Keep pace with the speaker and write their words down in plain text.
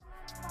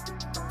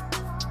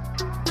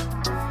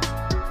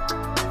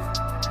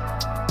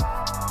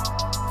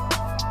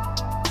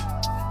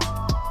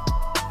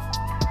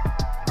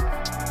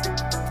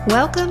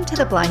Welcome to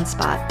The Blind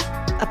Spot,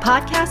 a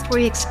podcast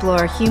where we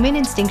explore human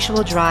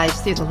instinctual drives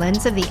through the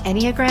lens of the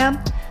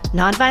Enneagram,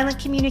 nonviolent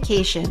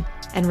communication,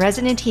 and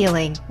resonant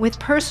healing with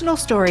personal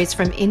stories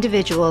from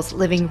individuals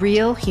living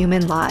real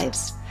human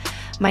lives.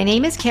 My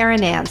name is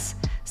Karen Nance,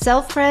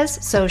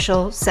 self-pres,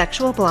 social,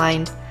 sexual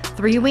blind,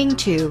 3-wing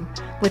 2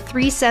 with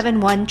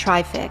 371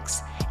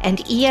 trifix and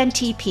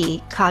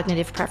ENTP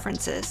cognitive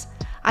preferences.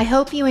 I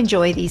hope you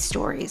enjoy these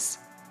stories.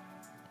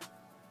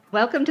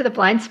 Welcome to The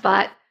Blind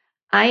Spot.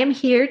 I am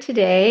here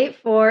today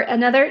for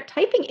another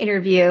typing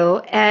interview,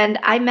 and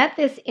I met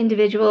this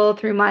individual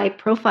through my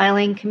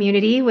profiling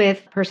community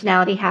with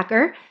Personality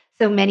Hacker.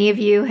 So many of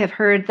you have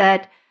heard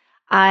that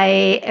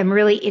I am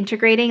really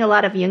integrating a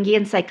lot of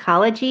Jungian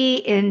psychology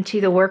into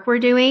the work we're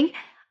doing.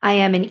 I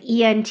am an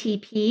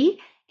ENTP,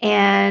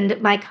 and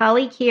my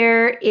colleague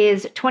here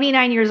is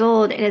 29 years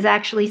old and is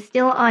actually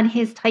still on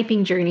his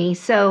typing journey.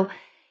 So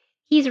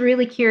he's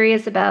really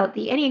curious about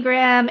the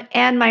Enneagram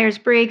and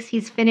Myers-Briggs.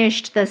 He's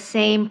finished the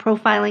same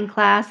profiling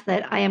class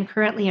that I am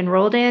currently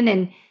enrolled in,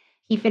 and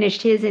he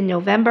finished his in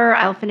November.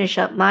 I'll finish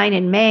up mine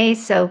in May.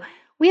 So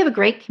we have a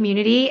great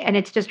community, and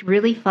it's just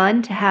really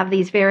fun to have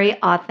these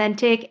very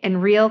authentic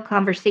and real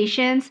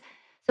conversations.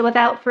 So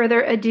without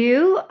further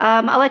ado,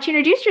 I'll let you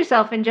introduce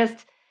yourself and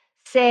just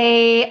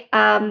say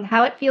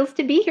how it feels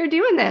to be here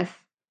doing this.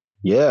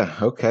 Yeah,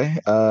 okay.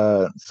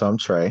 So I'm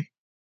Trey.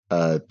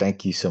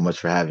 Thank you so much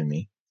for having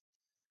me.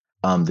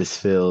 I'm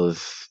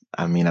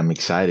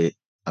excited.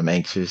 I'm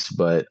anxious,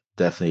 but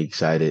definitely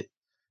excited.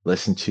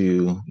 Listen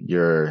to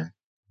your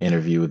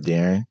interview with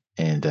Darren,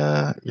 and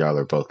y'all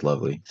are both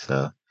lovely.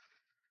 So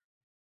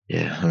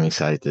yeah, I'm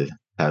excited to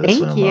have this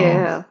one Thank on my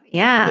own. you.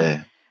 Yeah.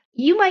 Yeah.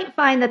 You might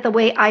find that the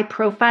way I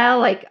profile,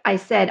 like I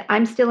said,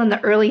 I'm still in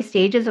the early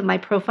stages of my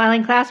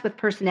profiling class with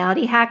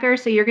Personality Hacker.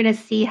 So you're going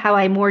to see how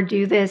I more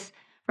do this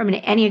from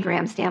an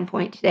Enneagram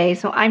standpoint today.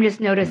 So I'm just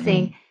hmm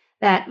noticing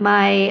that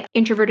my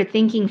introverted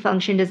thinking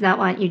function does not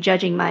want you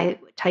judging my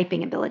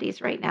typing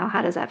abilities right now.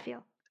 How does that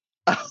feel?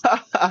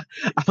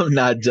 I'm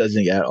not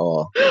judging at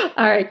all.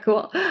 All right,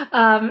 cool.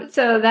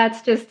 So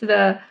that's just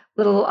the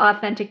little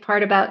authentic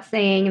part about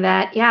saying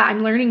that, yeah,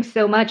 I'm learning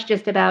so much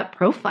just about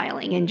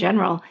profiling in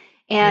general.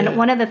 And Yeah.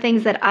 one of the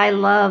things that I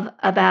love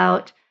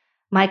about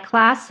my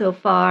class so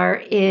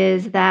far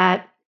is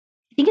that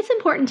I think it's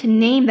important to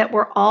name that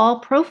we're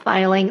all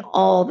profiling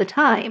all the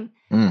time.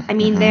 I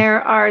mean, Mm-hmm.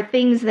 there are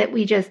things that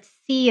we just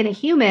see in a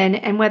human,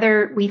 and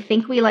whether we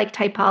think we like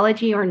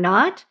typology or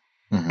not,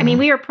 I mean, Mm-hmm.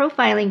 we are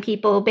profiling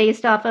people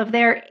based off of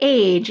their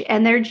age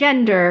and their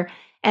gender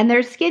and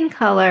their skin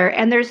color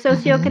and their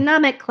Mm-hmm.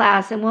 socioeconomic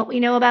class and what we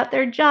know about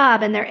their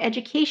job and their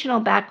educational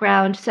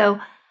background. So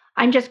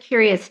I'm just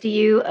curious, do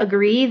you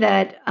agree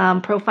that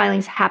profiling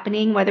is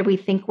happening, whether we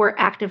think we're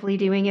actively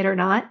doing it or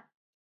not?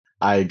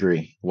 I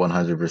agree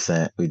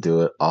 100%. We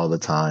do it all the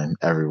time.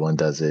 Everyone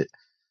does it.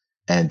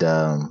 And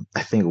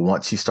I think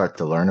once you start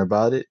to learn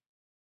about it,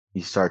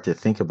 you start to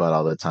think about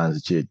all the times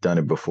that you had done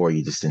it before,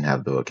 you just didn't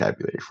have the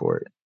vocabulary for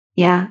it.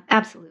 Yeah,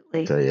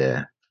 absolutely. So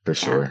yeah, for Yeah.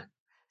 sure.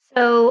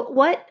 So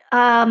what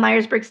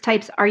Myers Briggs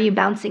types are you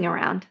bouncing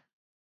around?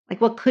 Like,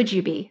 what could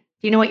you be?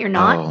 Do you know what you're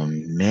not? Oh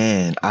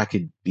man, I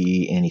could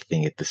be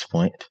anything at this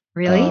point.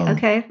 Really? Um,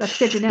 Okay, that's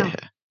good to know.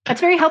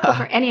 That's very helpful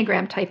for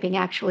Enneagram typing,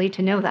 actually,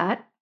 to know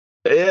that.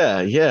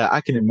 yeah,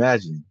 I can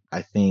imagine.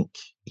 I think,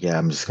 yeah,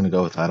 I'm just gonna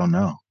go with I don't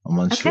know. I'm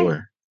Okay.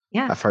 unsure.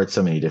 Yeah. I've heard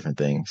so many different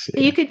things. So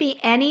you Yeah. could be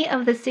any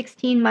of the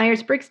 16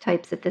 Myers Briggs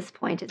types at this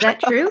point. Is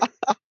that true?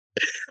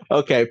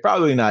 Okay,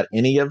 probably not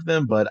any of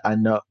them, but I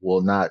know,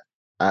 well, not,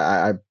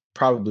 I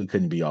probably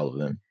couldn't be all of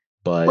them,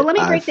 Well, but let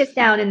me break this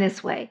down in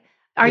this way.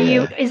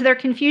 yeah, Is there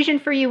confusion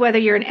for you whether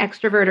you're an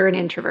extrovert or an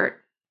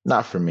introvert?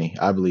 not for me.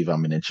 I believe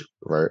I'm an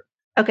introvert.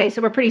 Okay,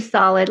 so we're pretty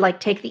solid, like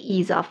take the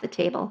E's off the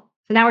table.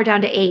 So now we're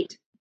down to 8.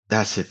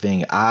 That's the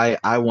thing.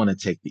 I want to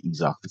take the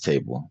ease off the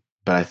table,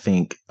 but I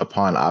think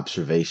upon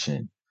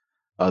observation,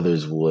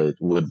 others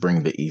would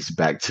bring the ease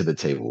back to the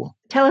table.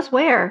 Tell us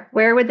where.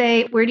 Where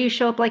do you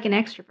show up like an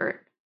extrovert?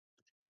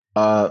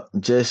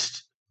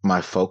 Just my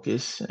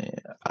focus.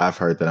 I've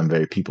heard that I'm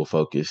very people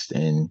focused,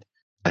 and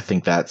I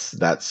think that's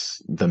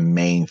the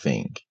main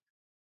thing,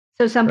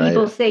 So some right?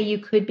 people say you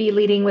could be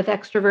leading with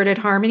extroverted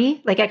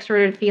harmony, like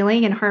extroverted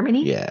feeling and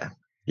harmony. Yeah.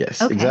 Yes,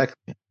 Okay.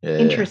 exactly. Yeah.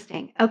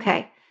 Interesting.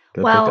 Okay.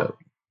 Good Well, pickup.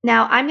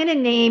 now I'm going to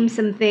name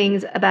some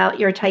things about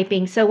your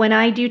typing. So when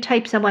I do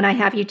type someone, I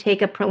have you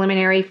take a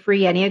preliminary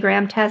free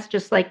Enneagram test,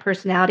 just like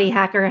Personality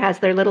Hacker has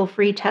their little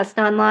free test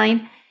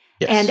online.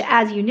 And Yes.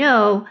 as you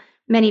know,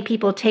 many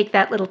people take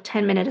that little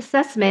 10-minute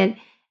assessment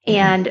hmm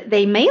and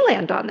they may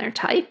land on their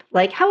type.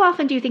 Like, how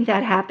often do you think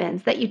that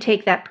happens that you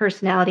take that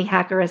Personality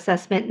Hacker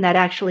assessment and that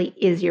actually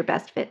is your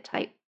best fit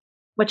type?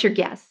 What's your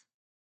guess?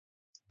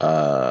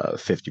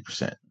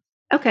 50%.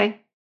 Okay.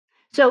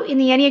 So in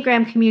the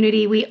Enneagram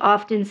community, we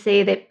often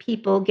say that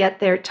people get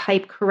their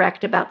type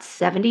correct about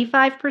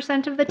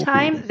 75% of the Ooh,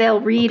 time. They'll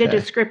read a okay.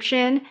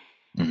 description,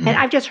 and hmm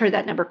I've just heard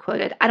that number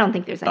quoted. I don't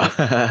think there's any,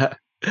 oh,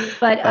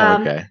 but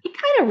okay. it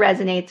kind of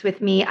resonates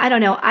with me. I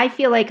don't know. I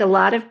feel like a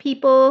lot of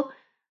people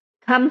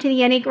come to the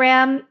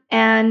Enneagram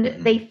and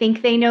they Hmm.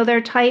 think they know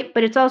their type,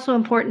 but it's also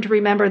important to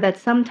remember that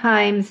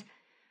sometimes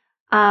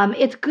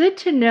it's good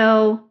to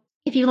know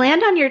if you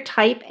land on your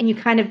type and you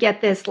kind of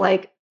get this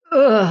like,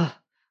 ugh,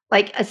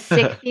 like a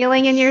sick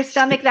feeling in your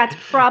stomach, that's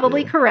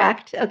probably Yeah.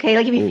 correct. Okay.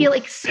 Like if you feel Oof.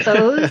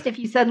 exposed, if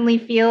you suddenly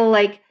feel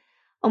like,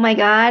 oh my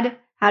God,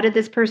 how did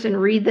this person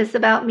read this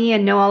about me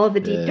and know all of the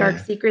deep, dark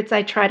Yeah. secrets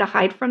I try to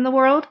hide from the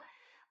world?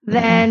 Hmm.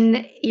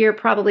 Then you're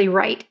probably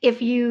right.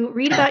 If you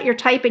read about your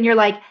type and you're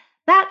like,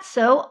 that's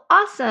so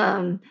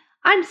awesome.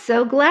 I'm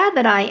so glad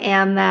that I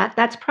am that.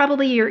 That's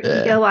probably your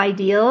Yeah. ego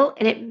ideal,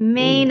 and it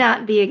may Ooh.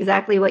 not be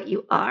exactly what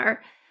you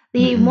are.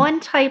 The Hmm. one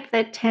type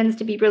that tends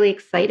to be really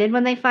excited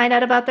when they find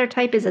out about their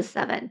type is a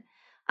seven.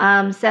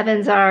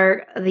 Sevens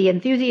are the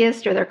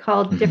enthusiast, or they're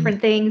called Hmm.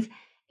 different things,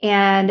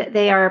 and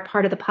they are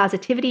part of the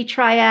positivity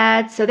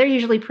triad. So they're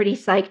usually pretty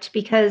psyched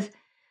because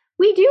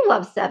we do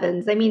love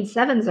sevens. I mean,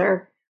 sevens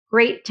are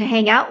great to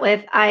hang out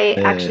with. I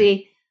Yeah.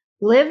 actually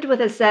lived with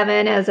a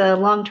seven as a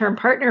long term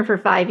partner for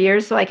 5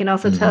 years, so I can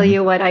also tell Hmm.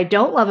 you what I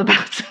don't love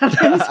about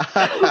sevens.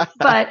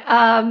 But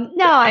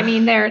no, I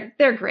mean they're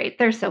great.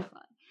 They're so fun.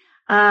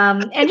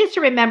 And just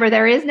to remember,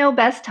 there is no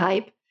best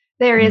type.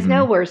 There is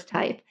no Hmm. worst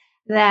type.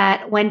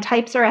 That when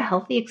types are a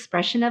healthy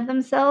expression of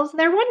themselves,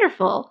 they're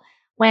wonderful.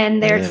 When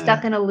they're Yeah.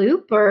 stuck in a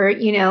loop, or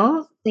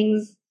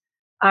things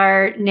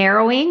are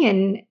narrowing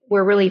and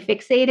we're really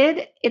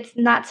fixated, it's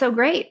not so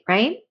great,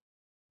 right?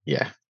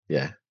 Yeah.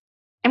 Yeah.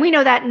 And we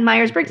know that in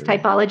Myers Briggs Agree.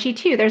 typology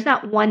too. There's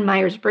not one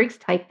Myers Briggs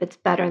type that's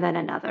better than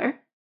another.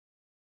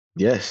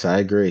 Yes, I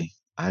agree.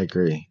 I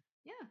agree.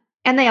 Yeah.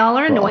 And they all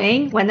are We're all annoying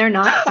human. when they're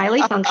not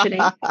highly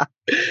functioning,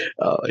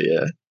 Oh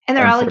yeah. and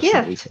they're all a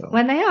Unfortunately gift so.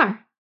 when they are.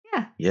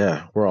 Yeah,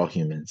 Yeah, we're all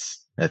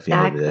humans at the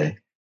end of the exactly. day.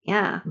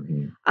 Yeah.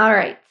 Hmm. All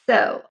right.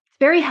 So it's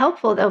very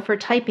helpful, though, for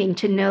typing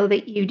to know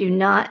that you do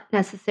not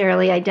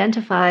necessarily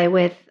identify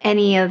with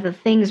any of the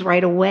things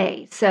right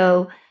away.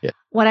 So, Yeah.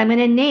 what I'm going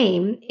to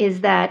name is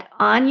that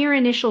on your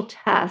initial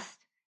test,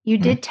 you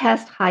Mhm. did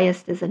test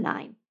highest as a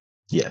nine.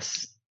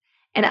 Yes.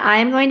 And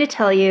I'm going to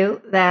tell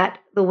you that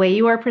the way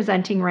you are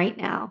presenting right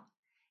now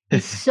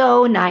is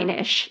so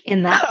nine-ish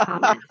in that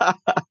comment.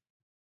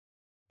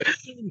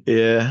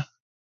 Yeah,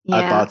 I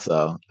Yeah. thought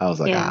so. I was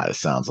like, Yeah. it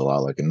sounds a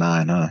lot like a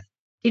nine, huh?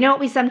 Do you know what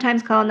we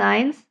sometimes call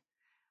nines?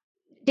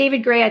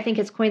 David Gray, I think,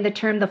 has coined the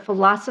term the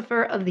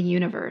philosopher of the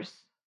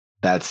universe.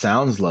 That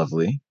sounds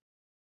lovely.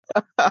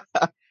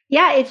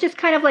 Yeah, it's just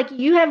kind of like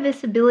you have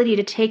this ability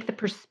to take the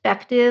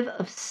perspective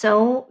of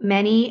so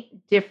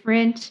many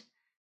different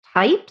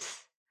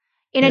types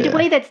in a Yeah.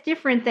 way that's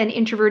different than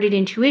introverted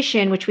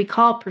intuition, which we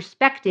call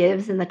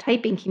perspectives in the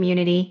typing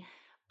community.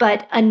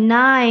 But a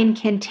nine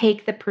can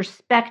take the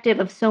perspective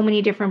of so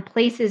many different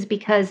places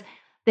because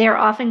they're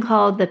often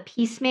called the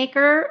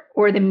peacemaker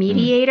or the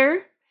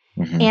mediator.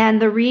 Mm-hmm.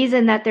 And the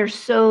reason that they're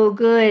so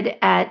good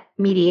at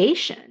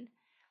mediation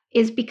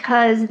is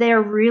because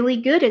they're really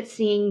good at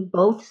seeing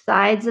both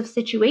sides of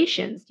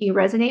situations. Do you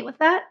resonate with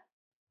that?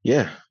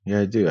 Yeah,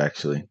 yeah, I do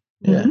actually.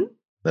 Yeah, Mhm.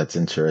 that's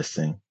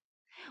interesting.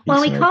 Well,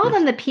 we call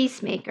them Peacemakers. the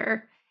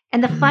peacemaker.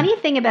 And the Mm-hmm. funny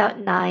thing about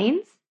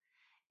nines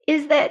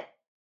is that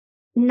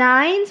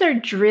nines are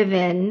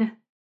driven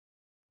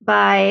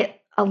by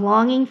a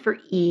longing for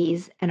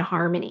ease and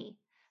harmony.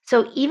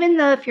 So even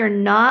though if you're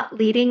not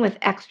leading with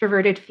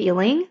extroverted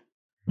feeling,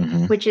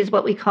 Mm-hmm. which is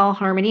what we call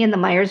harmony in the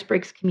Myers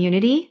Briggs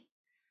community,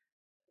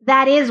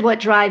 that is what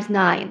drives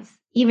nines,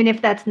 even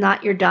if that's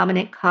not your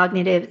dominant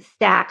cognitive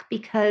stack,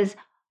 because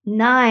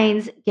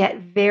nines get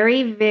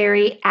very,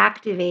 very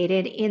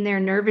activated in their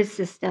nervous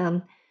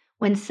system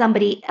when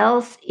somebody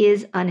else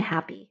is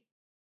unhappy.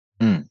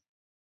 Mm.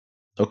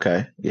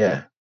 Okay.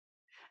 Yeah.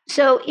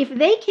 So if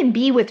they can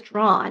be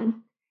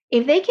withdrawn,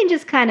 if they can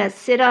just kind of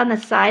sit on the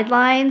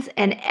sidelines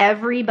and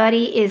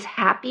everybody is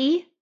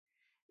happy,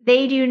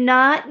 they do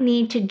not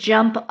need to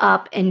jump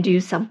up and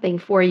do something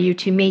for you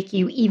to make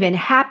you even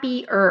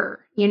happier.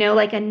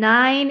 Like a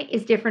nine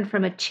is different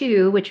from a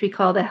two, which we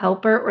call the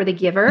helper or the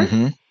giver.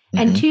 Mm-hmm.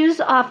 And Mm-hmm. twos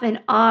often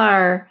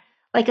are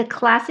like a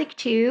classic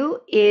two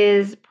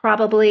is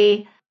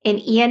probably an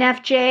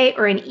ENFJ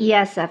or an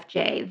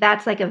ESFJ.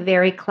 That's like a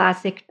very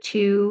classic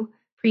two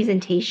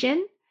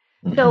presentation.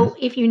 Mm-hmm. So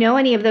if you know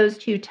any of those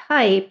two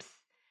types,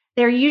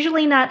 they're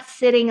usually not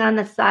sitting on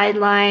the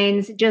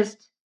sidelines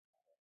just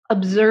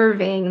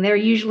observing. They're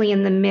usually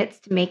in the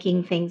midst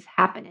making things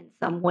happen in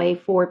some way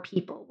for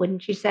people,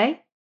 wouldn't you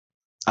say?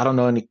 I don't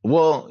know any.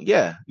 Well,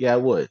 yeah, yeah, I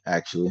would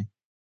actually.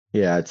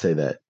 Yeah, I'd say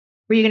that.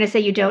 Were you going to say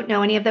you don't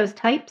know any of those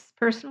types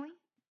personally?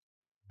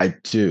 I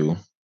do.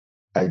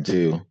 I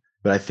do.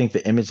 But I think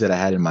the image that I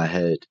had in my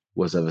head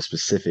was of a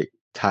specific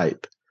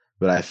type.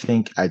 But I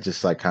think I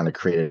just like kind of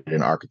created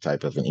an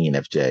archetype of an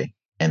ENFJ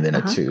and then a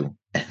Uh-huh. two,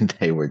 and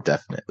they were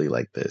definitely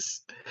like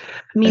this.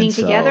 And Meaning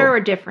together so, or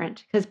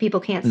different? Because people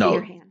can't see your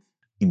no, hands.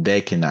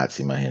 they cannot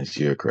see my hands.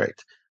 You're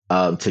correct.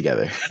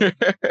 Together.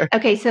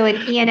 Okay, so an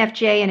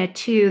ENFJ and a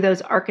two,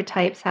 those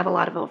archetypes have a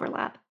lot of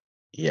overlap.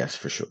 Yes,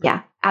 for sure. Yeah,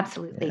 Yeah.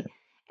 absolutely.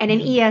 And an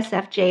Hmm.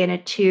 ESFJ and a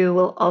two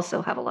will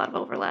also have a lot of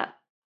overlap.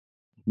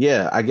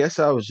 Yeah, I guess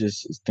I was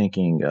just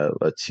thinking of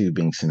a two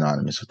being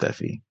synonymous with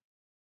FE.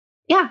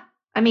 Yeah.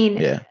 I mean,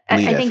 Yeah, I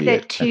lead think FE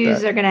that at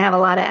twos that, are going to have a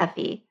lot of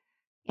FE.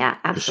 Yeah,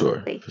 for sure,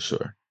 absolutely. for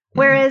sure. Hmm.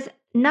 Whereas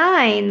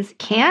nines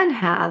can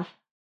have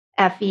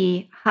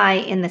FE high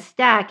in the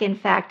stack. In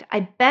fact,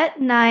 I bet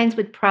nines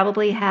would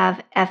probably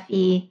have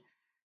FE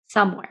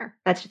somewhere.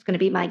 That's just going to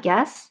be my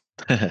guess.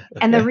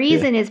 And the Okay, yeah.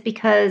 reason is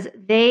because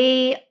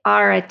they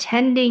are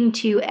attending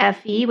to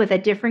FE with a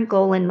different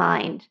goal in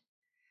mind.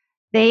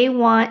 They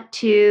want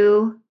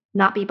to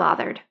not be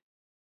bothered.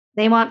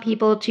 They want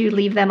people to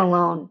leave them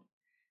alone.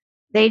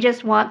 They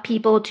just want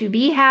people to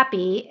be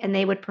happy, and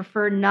they would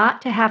prefer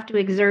not to have to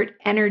exert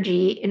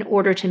energy in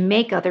order to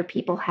make other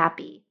people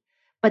happy.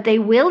 But they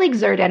will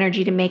exert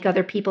energy to make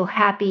other people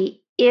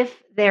happy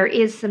if there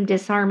is some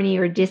disharmony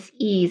or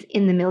dis-ease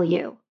in the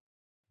milieu.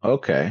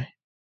 Okay,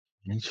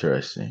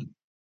 interesting.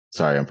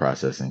 Sorry, I'm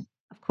processing.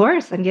 Of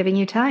course, I'm giving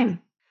you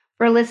time.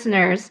 For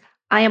listeners,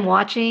 I am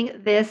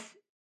watching this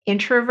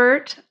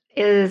introvert,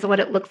 is what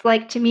it looks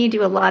like to me,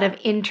 do a lot of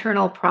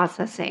internal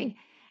processing.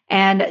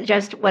 And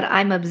just what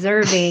I'm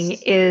observing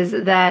is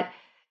that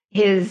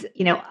his,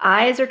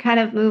 eyes are kind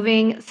of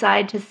moving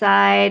side to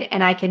side,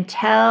 and I can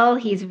tell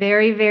he's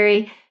very,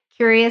 very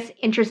curious,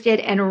 interested,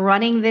 and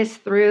running this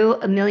through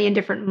a million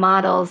different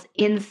models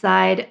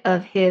inside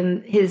of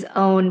his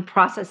own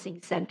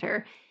processing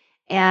center.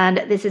 And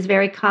this is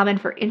very common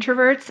for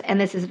introverts, and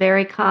this is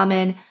very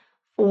common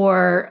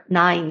for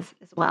nines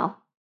as well.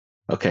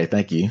 Okay,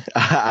 thank you.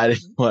 I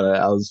didn't want to.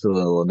 I was feeling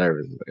a little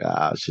nervous. Like,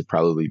 I should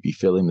probably be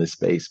filling this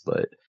space,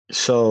 but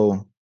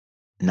so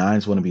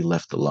nines want to be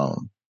left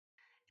alone.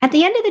 At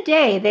the end of the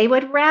day, they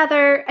would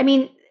rather, I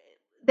mean,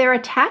 they're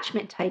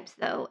attachment types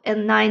though,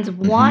 and nines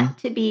Mm-hmm. want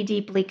to be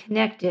deeply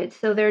connected.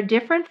 So they're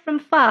different from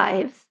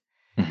fives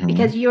Mm-hmm.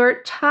 because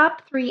your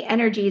top three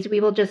energies we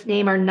will just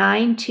name are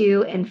nine,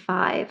 two, and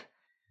five.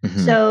 Mm-hmm.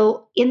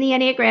 So in the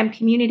Enneagram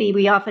community,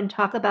 we often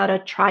talk about a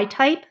tri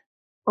type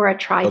or a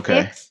Okay.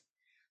 trifix.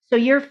 So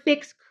your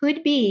fix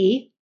could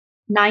be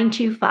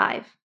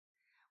 925,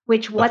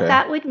 which what Okay.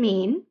 that would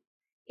mean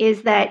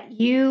is that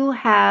you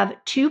have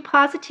two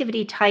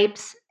positivity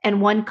types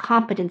and one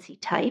competency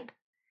type.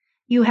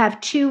 You have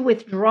two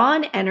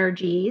withdrawn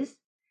energies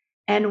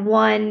and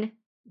one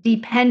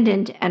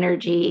dependent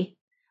energy,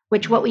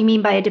 which what we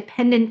mean by a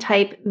dependent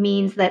type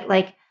means that,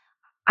 like,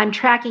 I'm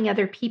tracking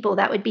other people.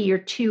 That would be your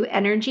two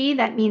energy.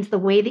 That means the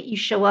way that you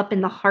show up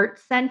in the heart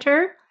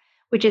center,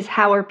 which is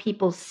how are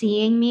people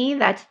seeing me?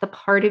 That's the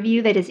part of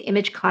you that is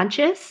image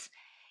conscious,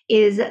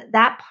 is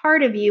that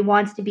part of you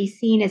wants to be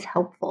seen as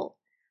helpful.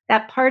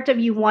 That part of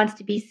you wants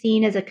to be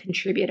seen as a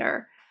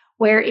contributor.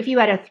 Where if you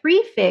had a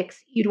three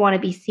fix, you'd want to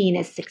be seen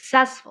as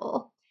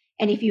successful.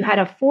 And if you had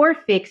a four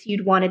fix,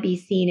 you'd want to be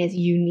seen as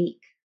unique.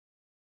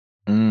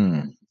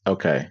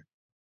 Okay.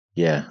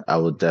 Yeah, I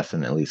would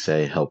definitely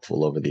say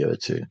helpful over the other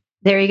two.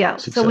 There you go.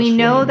 So we Successful and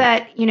know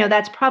unique. that,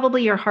 that's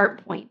probably your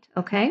heart point.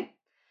 Okay.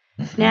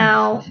 Hmm.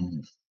 Now, Hmm.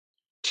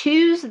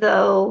 twos,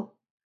 though,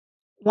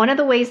 one of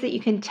the ways that you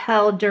can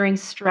tell during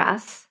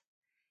stress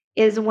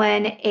is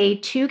when a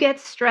two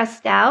gets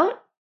stressed out.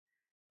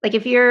 Like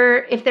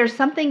if there's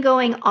something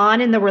going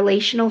on in the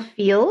relational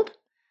field,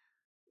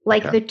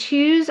 like Okay. the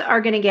twos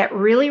are going to get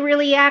really,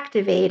 really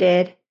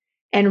activated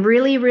and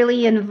really,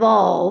 really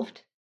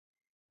involved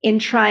in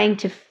trying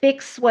to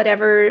fix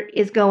whatever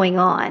is going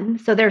on.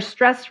 So their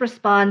stress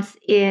response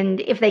in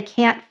if they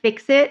can't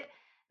fix it,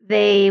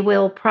 they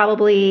will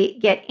probably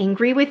get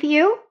angry with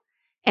you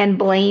and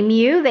blame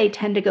you. They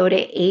tend to go to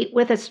 8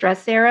 with a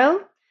stress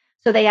arrow.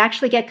 So they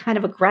actually get kind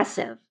of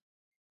aggressive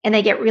and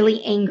they get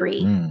really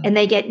angry Mm. and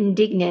they get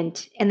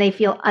indignant and they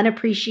feel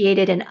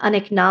unappreciated and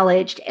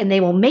unacknowledged, and they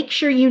will make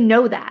sure you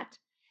know that.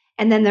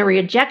 And then the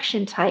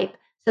rejection type,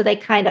 so they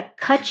kind of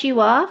cut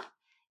you off,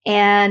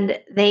 and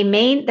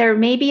there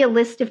may be a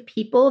list of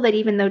people that,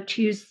 even though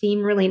twos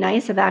seem really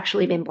nice, have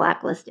actually been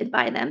blacklisted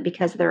by them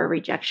because they're a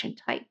rejection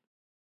type.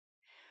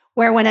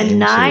 Where when a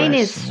nine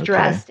is Interesting. Okay.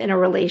 stressed in a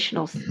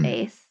relational Hmm.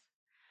 space,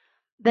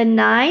 the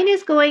nine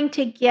is going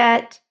to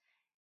get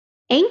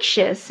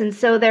anxious. And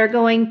so they're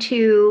going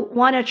to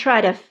want to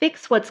try to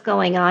fix what's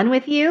going on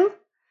with you.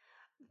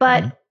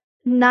 But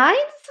Hmm.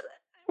 nines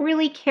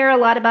really care a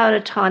lot about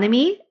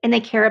autonomy and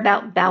they care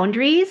about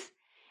boundaries.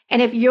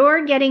 And if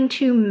you're getting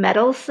too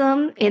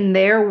meddlesome in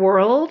their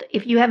world,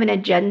 if you have an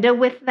agenda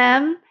with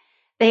them,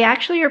 they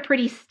actually are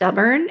pretty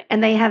stubborn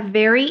and they have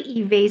very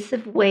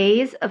evasive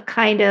ways of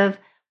kind of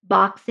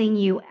boxing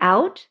you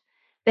out.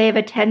 They have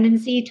a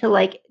tendency to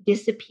like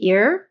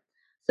disappear.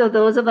 So,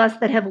 those of us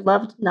that have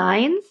loved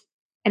nines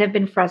and have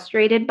been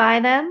frustrated by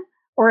them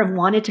or have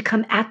wanted to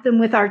come at them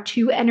with our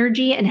two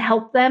energy and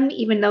help them,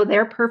 even though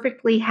they're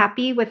perfectly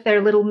happy with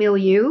their little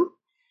milieu,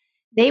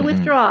 they Hmm.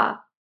 withdraw.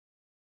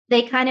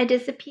 They kind of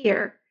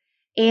disappear.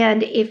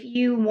 And if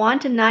you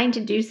want a nine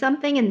to do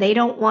something and they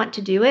don't want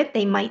to do it,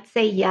 they might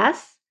say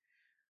yes,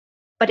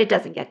 but it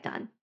doesn't get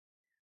done.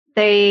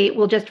 They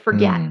will just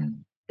forget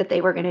Mm. that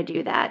they were going to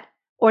do that,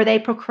 or they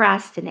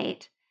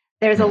procrastinate.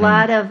 There's a Hmm.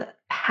 lot of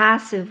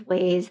passive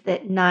ways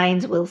that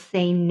nines will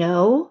say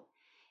no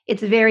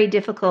it's very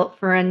difficult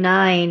for a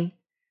 9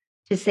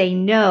 to say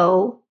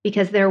no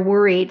because they're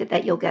worried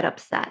that you'll get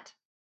upset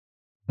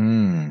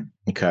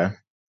Okay.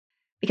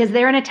 because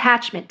they're an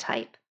attachment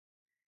type.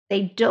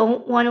 They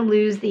don't want to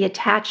lose the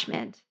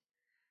attachment.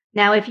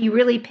 Now, if you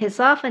really piss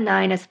off a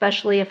 9,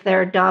 especially if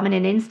their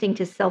dominant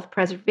instinct is self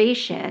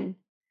preservation,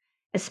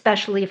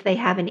 especially if they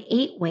have an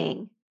 8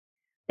 wing,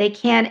 they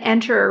can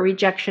enter a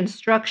rejection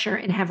structure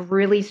and have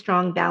really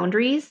strong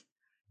boundaries,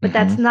 but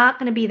that's Mm-hmm. not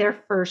going to be their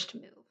first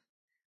move.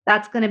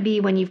 That's going to be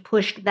when you've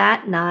pushed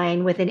that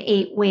 9 with an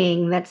 8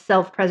 wing that's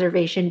self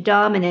preservation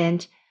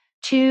dominant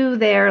to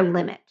their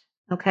limit.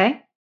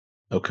 Okay.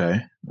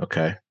 Okay.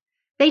 Okay.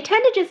 They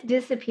tend to just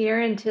disappear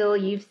until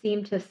you've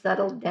seemed to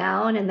settle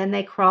down, and then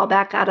they crawl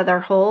back out of their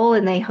hole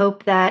and they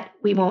hope that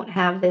we won't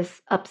have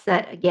this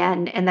upset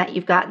again and that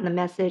you've gotten the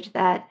message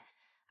that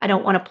I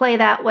don't want to play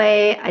that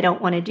way. I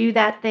don't want to do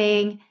that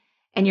thing.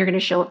 And you're going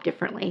to show up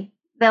differently.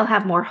 They'll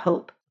have more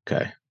hope.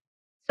 Okay.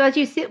 So, as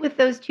you sit with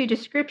those two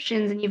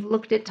descriptions and you've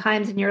looked at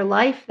times in your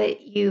life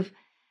that you've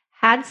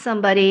had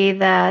somebody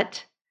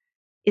that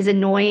is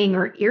annoying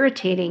or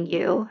irritating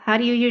you, how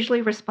do you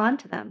usually respond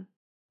to them?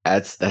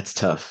 That's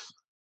tough.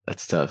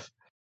 That's tough.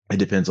 It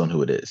depends on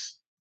who it is.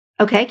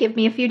 Okay, give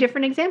me a few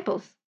different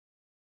examples.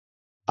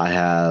 I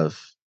have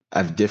I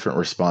have different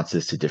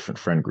responses to different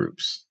friend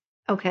groups.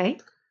 Okay.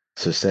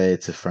 So say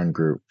it's a friend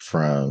group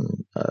from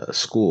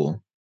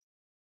school,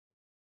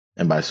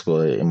 and by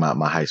school, in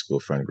my high school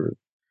friend group.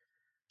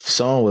 If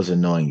someone was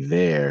annoying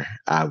there,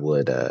 I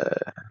don't know,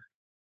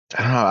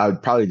 I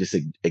would probably just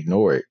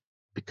ignore it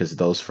because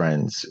those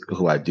friends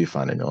who I do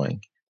find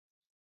annoying,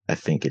 I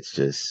think it's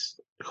just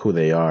who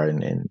they are,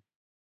 and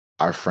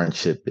our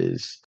friendship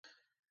is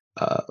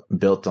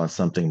built on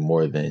something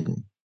more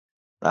than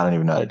I don't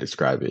even know how to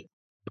describe it.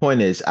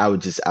 Point is, I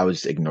would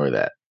just ignore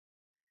that.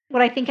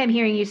 What I think I'm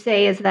hearing you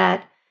say is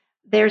that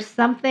there's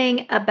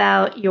something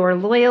about your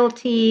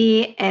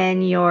loyalty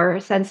and your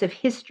sense of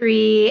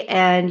history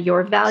and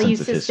your value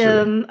Sense of history.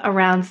 system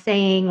around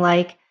saying,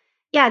 like,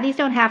 yeah, these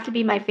don't have to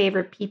be my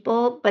favorite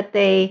people, but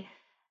I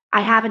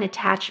have an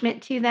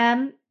attachment to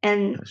them.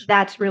 And Yes,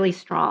 that's really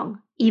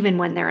strong, even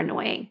when they're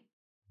annoying.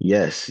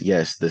 yes,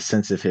 yes. The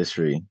sense of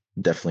history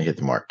definitely hit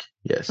the mark.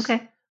 Yes,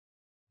 Okay.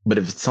 but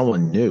if it's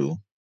someone new,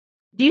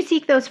 Do you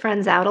seek those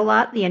friends out a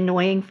lot, the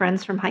annoying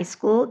friends from high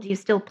school? Do you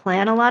still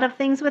plan a lot of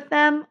things with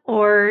them?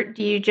 Or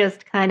do you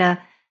just kind of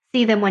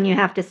see them when you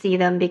have to see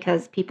them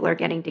because people are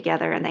getting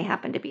together and they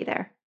happen to be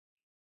there?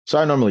 so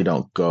I normally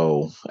don't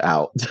go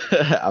out.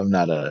 I'm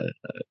not a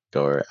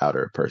goer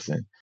outer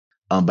person,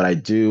 but I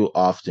do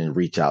often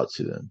reach out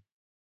to them.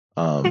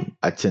 Okay.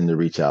 I tend to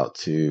reach out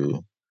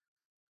to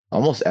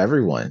almost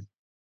everyone,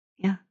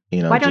 Yeah.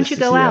 you know, Why don't just you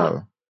to go see out?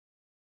 how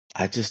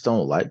I just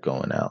don't like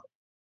going out.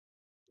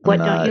 I'm What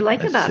don't you not like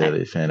about it?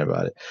 necessarily a fan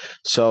about it.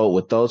 So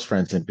with those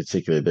friends in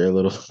particular, they're a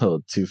little,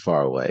 little too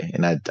far away,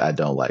 and I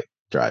don't like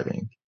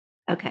driving.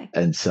 Okay.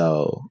 And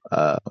so,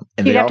 and So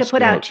you'd they have to also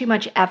put out don't. too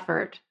much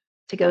effort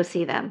to go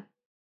see them.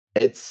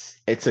 It's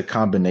a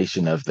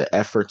combination of the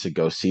effort to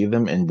go see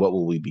them and what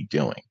will we be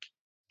doing.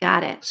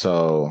 Got it.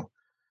 So,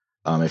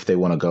 if they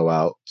want to go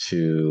out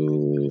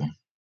to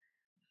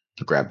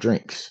grab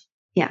drinks,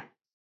 Yeah.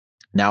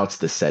 now it's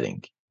the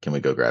setting. Can we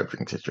go grab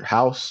drinks at your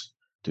house?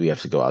 Do we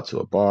have to go out to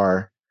a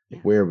bar? Like,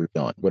 Yeah. where are we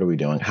going? What are we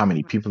doing? How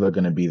many Right. people are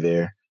going to be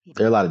there? Yeah.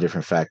 There are a lot of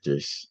different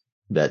factors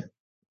that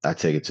I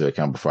take into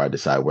account before I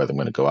decide whether I'm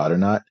going to go out or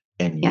not.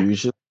 And Yeah.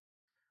 usually,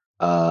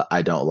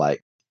 I don't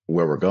like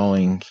where we're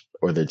going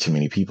or there are too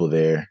many people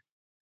there.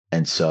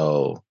 And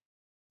so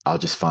I'll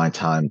just find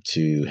time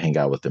to hang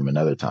out with them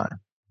another time,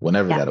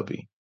 whenever Yeah. that'll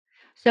be.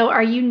 So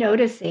are you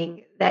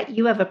noticing that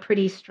you have a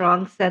pretty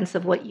strong sense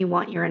of what you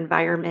want your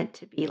environment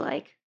to be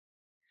like?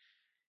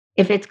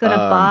 If it's gonna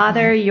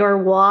bother Um, your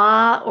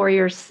wah or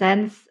your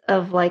sense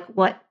of, like,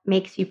 what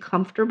makes you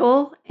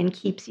comfortable and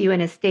keeps you in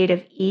a state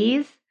of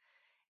ease,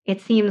 it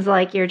seems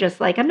like you're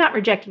just like, "I'm not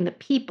rejecting the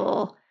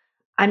people,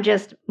 I'm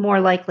just more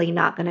likely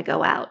not gonna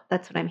go out."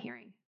 That's what I'm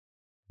hearing.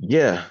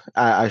 yeah,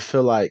 I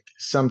feel like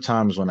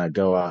sometimes when I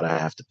go out, I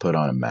have to put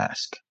on a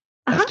mask.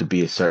 I have Uh-huh. to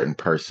be a certain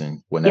person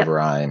Yep.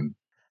 whenever I'm,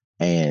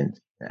 and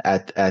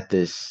at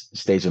this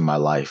stage of my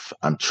life,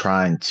 I'm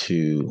trying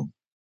to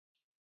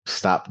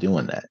stop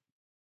doing that.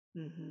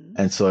 Mhm.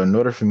 And so in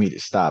order for me to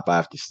stop, I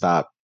have to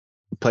stop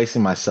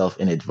placing myself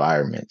in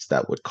environments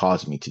that would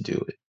cause me to do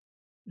it.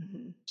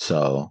 Mhm.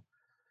 So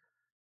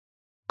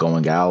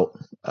going out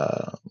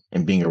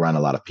and being around a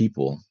lot of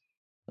people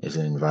is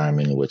an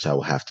environment in which I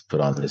will have to put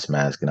on this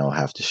mask and I will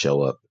have to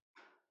show up.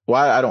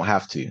 Well, I don't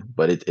have to,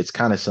 but it's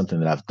kind of something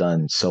that I've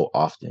done so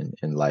often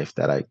in life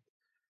that I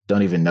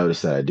don't even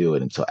notice that I do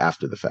it until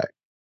after the fact.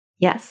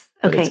 Yes.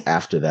 But it's Okay.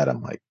 after that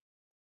I'm like,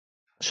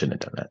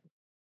 shouldn't have done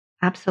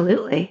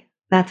Absolutely.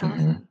 That's that.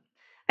 awesome.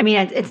 I mean,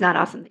 it's not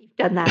awesome that you've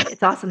done that.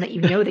 It's awesome that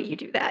you know that you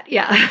do that.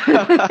 Yeah.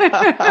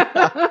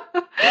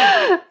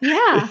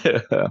 Yeah.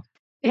 Yeah.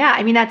 Yeah,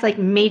 I mean, that's, like,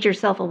 major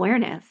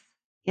self-awareness.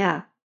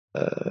 Yeah.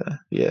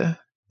 Yeah,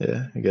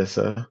 yeah, I guess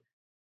so.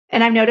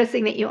 And I'm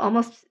noticing that you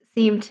almost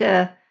seem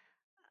to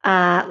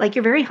Like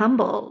you're very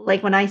humble.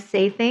 Like when I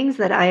say things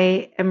that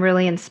I am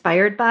really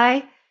inspired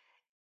by,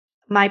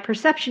 my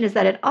perception is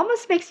that it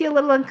almost makes you a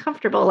little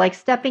uncomfortable. Like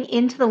stepping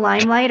into the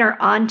limelight or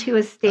onto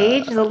a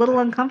stage is a Uh, little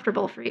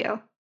uncomfortable for you.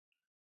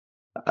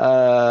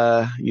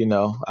 you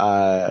know,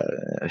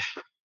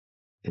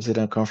 is it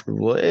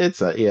uncomfortable?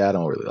 Yeah, I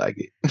don't really like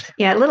it.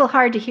 Yeah, a little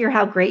hard to hear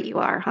how great you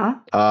are, huh?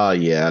 Oh,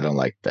 yeah, I don't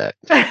like that.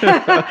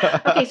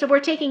 Okay, so we're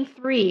taking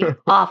three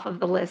off of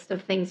the list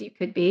of things you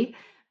could be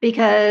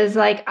because,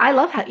 like, I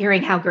love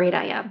hearing how great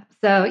I am.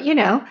 So,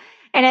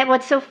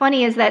 what's so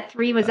funny is that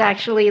three was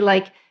actually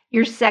like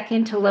your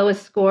second to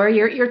lowest score.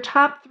 Your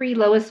top three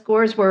lowest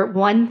scores were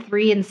 1,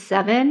 3, and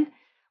 7,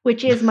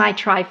 which is my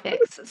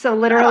trifix. So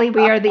literally,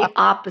 we are the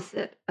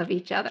opposite of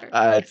each other.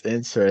 It's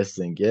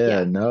interesting. Yeah,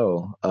 Yeah,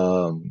 no.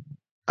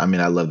 I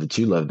mean, I love that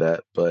you love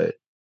that, but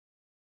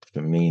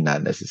for me,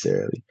 not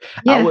necessarily.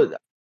 I yeah. would,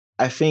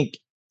 I think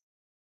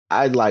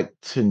I'd like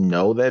to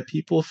know that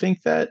people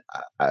think that.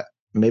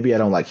 Maybe I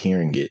don't like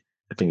hearing it.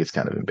 I think it's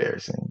kind of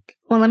embarrassing.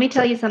 Well, let me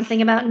tell So, you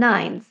something about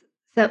nines.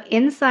 So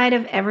inside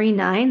of every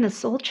nine, the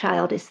soul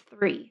child is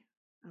three.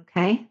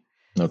 Okay.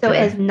 So okay,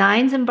 as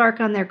nines embark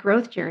on their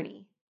growth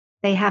journey,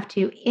 they have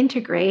to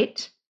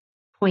integrate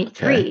point okay,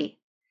 three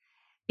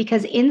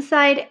because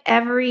inside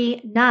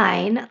every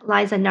nine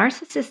lies a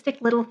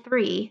narcissistic little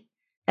three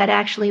that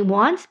actually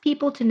wants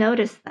people to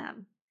notice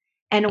them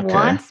and okay.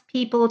 wants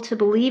people to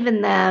believe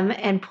in them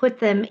and put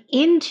them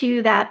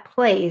into that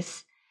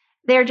place.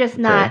 They're just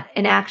Okay. not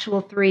an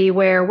actual three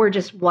where we're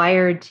just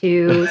wired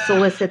to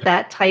solicit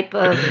that type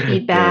of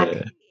feedback.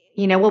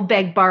 Yeah. We'll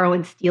beg, borrow,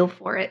 and steal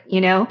for it,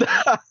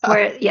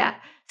 where, yeah.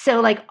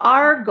 So, like,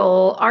 our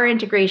goal, our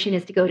integration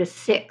is to go to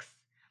 6,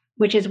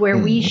 which is where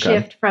we Okay.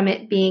 shift from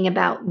it being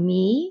about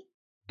me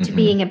to Hmm.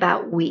 being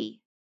about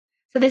we.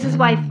 So, this is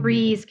why Mm.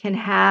 threes can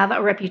have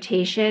a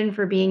reputation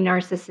for being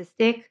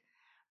narcissistic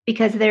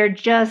because they're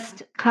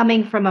just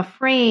coming from a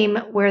frame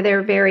where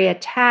they're very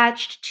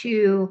attached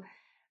to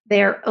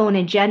their own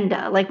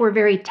agenda. Like we're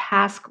very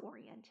task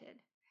oriented.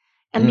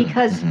 And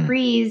because Mm-hmm.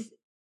 threes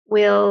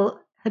will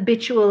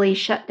habitually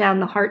shut down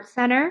the heart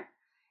center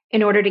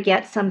in order to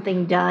get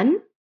something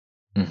done,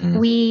 Hmm.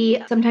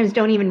 we sometimes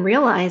don't even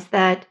realize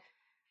that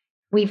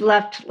we've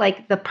left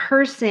like the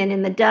person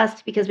in the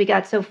dust because we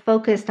got so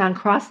focused on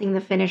crossing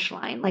the finish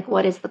line. Like,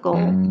 what is the goal?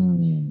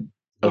 Mm.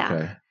 Yeah.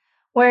 Okay.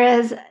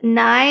 Whereas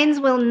nines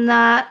will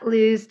not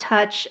lose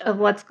touch of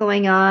what's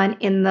going on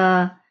in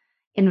the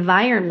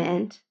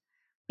environment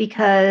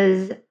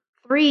because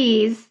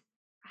threes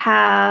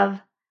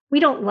have, we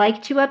don't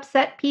like to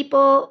upset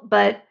people,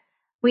 but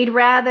we'd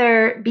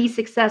rather be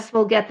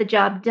successful, get the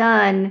job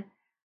done,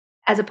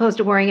 as opposed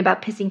to worrying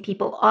about pissing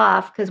people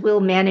off because we'll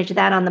manage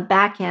that on the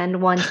back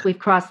end once we've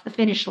crossed the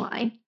finish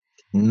line.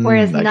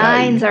 Whereas I got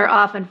nines you. are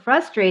often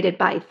frustrated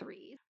by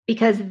threes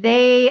because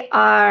they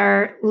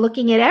are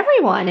looking at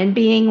everyone and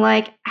being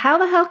like, how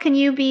the hell can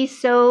you be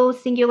so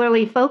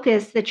singularly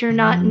focused that you're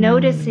not Mm.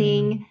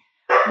 noticing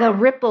the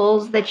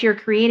ripples that you're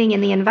creating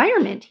in the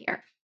environment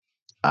here?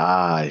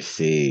 I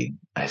see.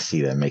 I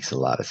see. That makes a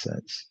lot of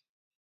sense.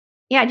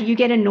 Yeah, do you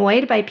get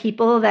annoyed by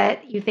people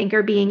that you think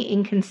are being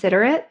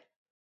inconsiderate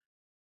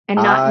and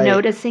not I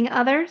noticing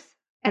others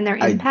and their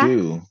I impact?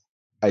 do.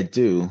 I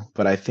do,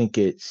 but I think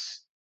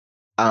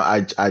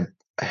I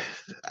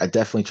I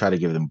definitely try to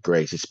give them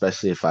grace,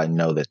 especially if I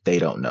know that they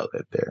don't know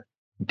that they're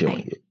doing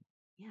Right. it.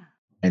 Yeah.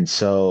 And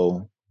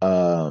so,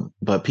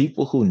 but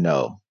people who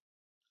know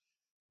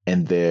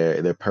and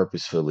they're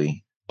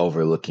purposefully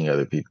overlooking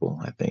other people,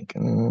 I think,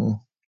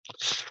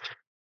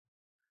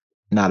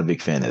 not a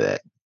big fan of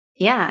that.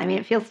 Yeah, I mean,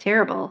 it feels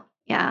terrible.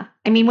 Yeah.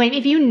 I mean,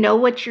 if you know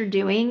what you're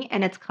doing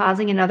and it's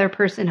causing another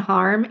person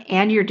harm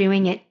and you're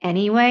doing it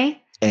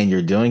anyway, And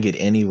you're doing it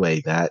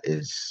anyway.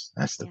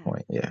 That's the yeah.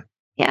 point. Yeah,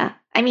 Yeah.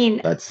 I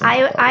mean, that's the main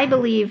I problem.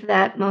 believe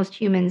that most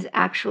humans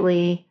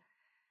actually,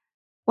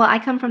 well, I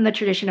come from the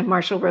tradition of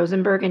Marshall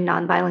Rosenberg and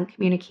nonviolent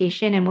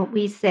communication, and what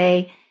we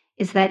say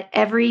is that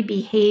every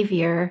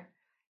behavior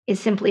is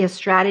simply a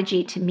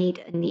strategy to meet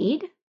a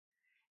need.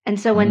 And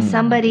so when Okay.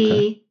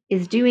 somebody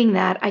is doing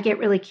that, I get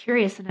really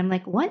curious and I'm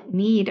like, what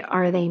need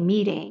are they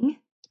meeting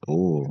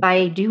Ooh,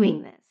 by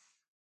doing this?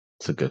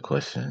 it's a good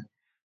question.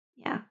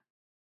 Yeah.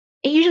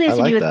 It usually I has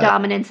to do like with that.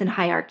 dominance and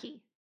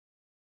hierarchy.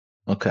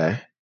 Okay.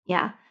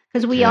 Yeah.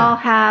 Because we all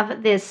Yeah.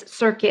 have this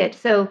circuit.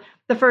 So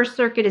the first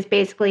circuit is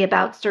basically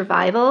about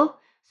survival.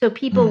 So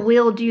people Mm,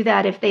 will do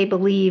that if they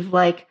believe,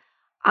 like,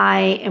 I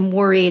am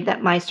worried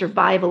that my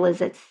survival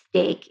is at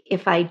stake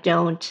if I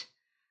don't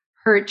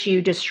hurt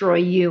you, destroy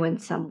you in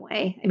some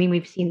way. I mean,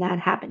 we've seen that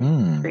happen in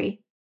mm,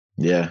 history.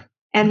 yeah.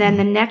 And then Hmm.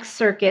 the next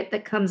circuit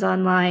that comes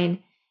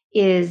online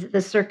is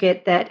the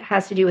circuit that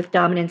has to do with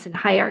dominance and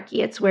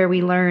hierarchy. It's where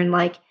we learn,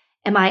 like,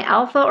 am I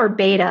alpha or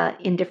beta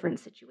in different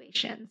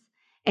situations?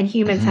 And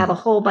humans have a Hmm.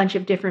 whole bunch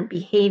of different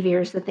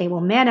behaviors that they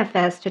will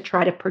manifest to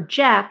try to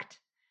project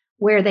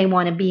where they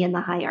want to be in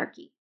the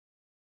hierarchy.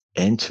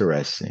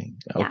 Interesting.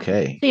 Yeah.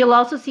 Okay. So you'll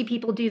also see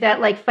people do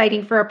that, like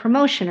fighting for a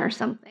promotion or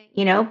something.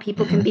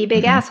 People can Hmm. be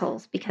big Hmm.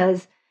 assholes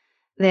because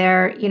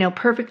They're,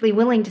 perfectly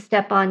willing to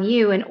step on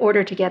you in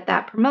order to get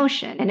that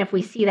promotion. And if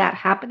we see that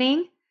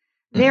happening,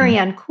 very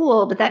Hmm.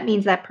 uncool, but that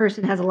means that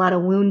person has a lot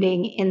of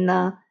wounding in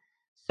the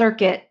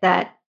circuit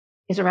that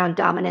is around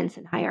dominance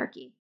and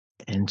hierarchy.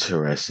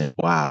 Interesting.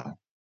 Wow.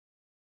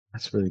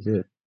 That's really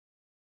good.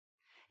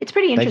 It's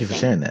pretty Thank you for interesting.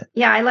 sharing that.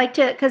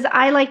 Yeah, because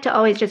I like to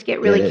always just get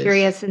Yeah, really it is.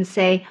 curious and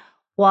say,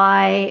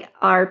 why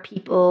are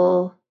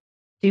people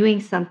doing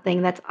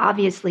something that's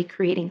obviously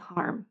creating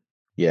harm?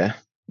 Yeah.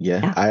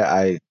 Yeah. Yeah.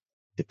 I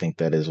could think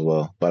that as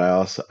well. But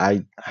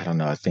I don't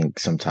know. I think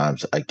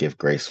sometimes I give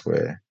grace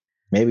where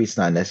maybe it's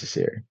not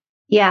necessary.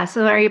 Yeah.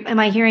 So am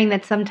I hearing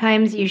that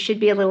sometimes you should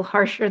be a little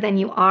harsher than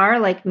you are?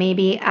 Like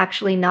maybe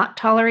actually not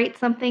tolerate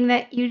something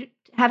that you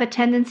have a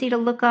tendency to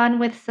look on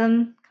with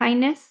some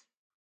kindness?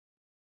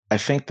 I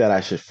think that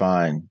I should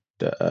find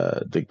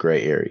the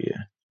gray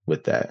area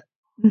with that.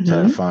 So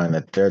I Hmm. find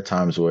that there are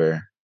times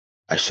where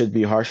I should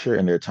be harsher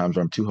and there are times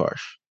where I'm too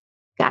harsh.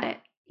 Got it.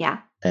 Yeah.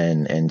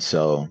 And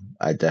so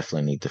I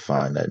definitely need to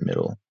find that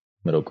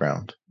middle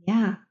ground.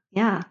 Yeah.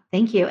 Yeah.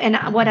 Thank you. And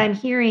what Mhm. I'm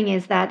hearing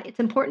is that it's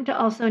important to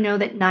also know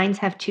that nines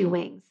have two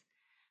wings.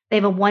 They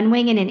have a one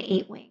wing and an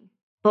eight wing.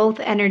 Both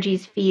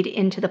energies feed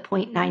into the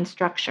point nine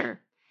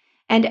structure.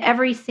 And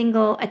every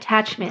single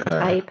attachment Okay.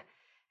 type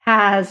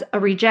has a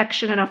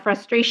rejection and a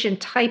frustration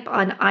type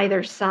on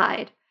either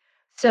side.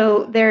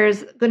 So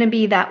there's going to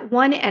be that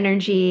one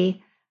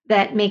energy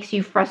that makes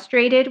you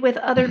frustrated with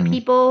other Hmm.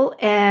 people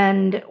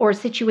and or Okay.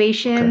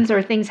 situations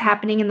or things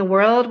happening in the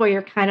world where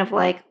you're kind of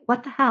like,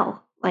 what the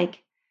hell?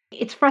 Like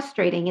it's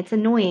frustrating, it's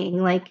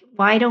annoying. Like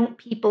why don't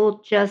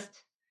people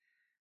just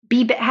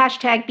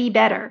hashtag be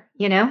better,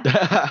 Yeah.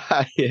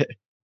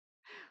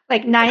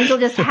 Like nines will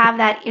just have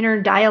that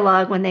inner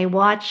dialogue when they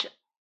watch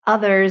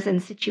others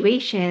and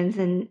situations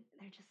and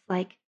they're just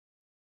like,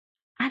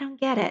 I don't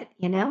get it.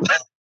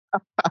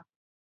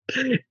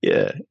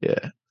 Yeah,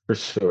 yeah, for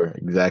sure.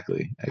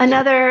 Exactly, actually.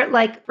 Another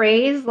like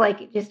phrase,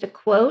 like just a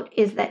quote,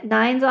 is that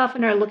nines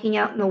often are looking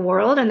out in the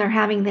world and they're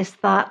having this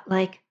thought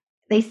like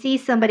they see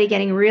somebody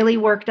getting really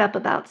worked up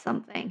about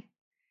something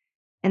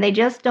and they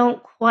just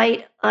don't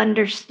quite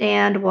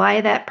understand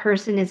why that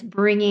person is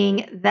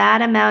bringing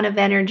that amount of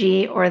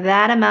energy or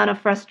that amount of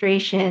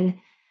frustration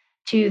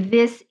to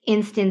this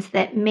instance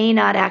that may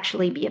not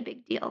actually be a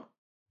big deal.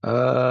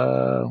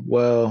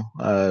 Well,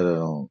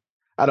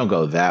 I don't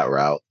go that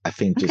route. I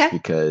think just Okay.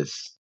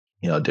 because,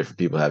 different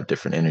people have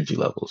different energy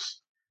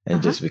levels. And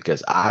Uh-huh. just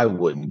because I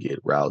wouldn't get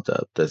riled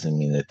up doesn't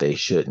mean that they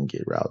shouldn't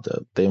get riled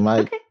up. They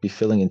might Okay. be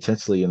feeling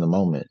intensely in the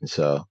moment. And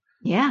so,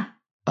 Yeah,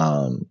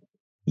 um,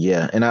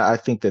 yeah, and I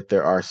think that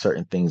there are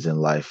certain things in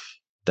life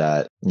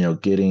that,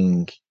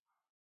 getting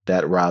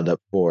that riled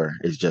up for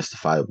is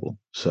justifiable.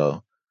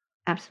 So,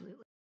 absolutely.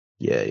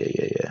 yeah, yeah,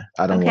 yeah, yeah.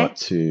 I don't want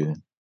Okay. to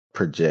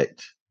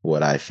project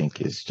what I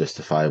think is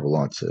justifiable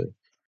onto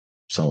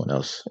someone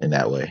else in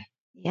that way.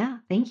 Yeah,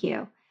 thank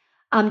you.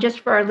 Just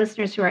for our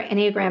listeners who are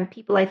Enneagram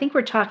people, I think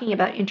we're talking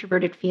about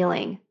introverted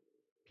feeling,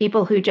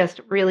 people who just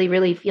really,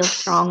 really feel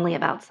strongly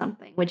about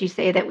something. Would you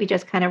say that we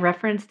just kind of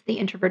referenced the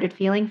introverted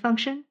feeling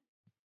function?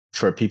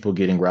 For people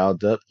getting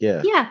riled up,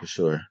 yeah, Yeah, for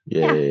sure.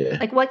 Yeah, yeah. yeah, yeah.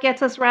 Like what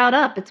gets us riled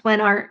up? It's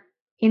when our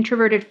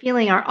introverted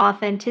feeling, our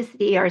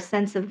authenticity, our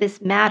sense of this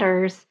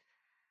matters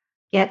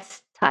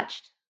gets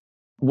touched.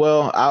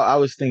 Well, I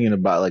was thinking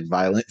about like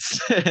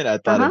violence, and I Uh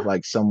thought huh. if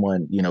like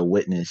someone,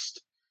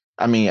 witnessed.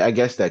 I mean, I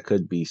guess that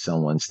could be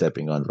someone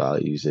stepping on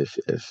values if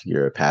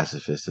you're a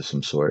pacifist of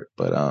some sort.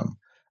 But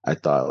I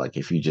thought like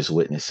if you just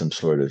witnessed some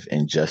sort of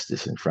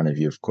injustice in front of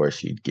you, of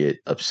course you'd get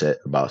upset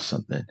about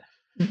something.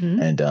 Hmm.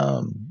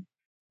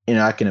 And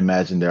I can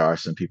imagine there are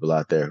some people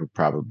out there who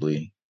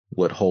probably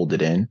would hold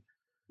it in,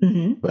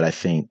 Hmm. but I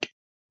think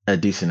a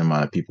decent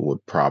amount of people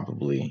would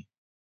probably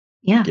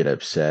Yeah. get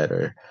upset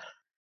or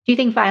Do you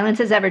think violence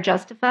is ever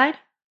justified?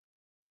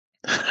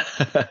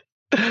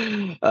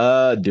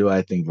 do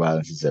I think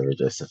violence is ever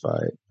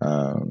justified?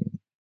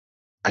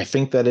 I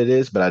think that it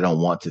is, but I don't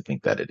want to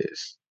think that it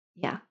is.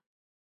 Yeah.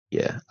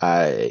 Yeah.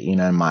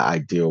 In my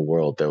ideal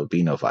world there would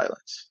be no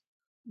violence.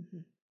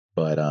 Mhm.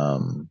 But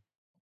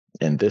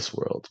in this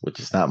world, which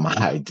is not my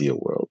ideal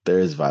world, there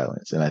is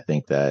violence. And I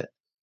think that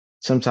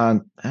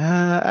sometimes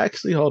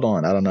actually hold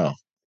on, I don't know.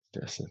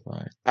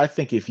 Justified. I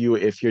think if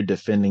you're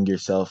defending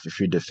yourself, if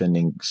you're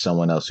defending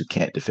someone else who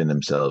can't defend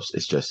themselves,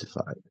 it's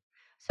justified.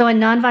 So in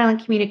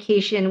nonviolent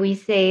communication, we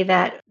say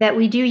that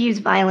we do use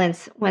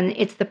violence when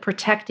it's the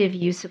protective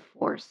use of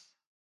force.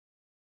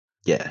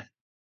 Yeah.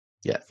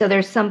 Yeah. So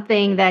there's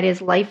something that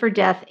is life or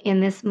death in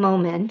this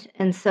moment,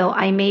 and so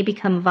I may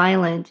become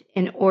violent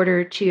in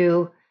order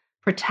to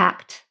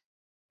protect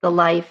the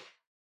life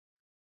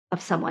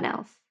of someone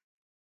else.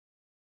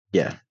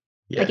 Yeah.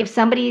 Like Yeah. if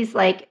somebody's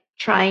like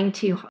trying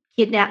to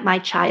kidnap my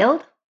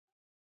child,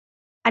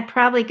 I'd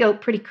probably go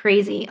pretty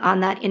crazy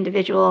on that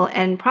individual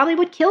and probably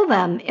would kill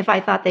them if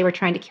I thought they were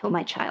trying to kill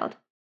my child.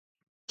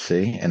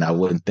 See, and I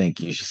wouldn't think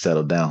you should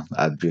settle down.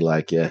 I'd be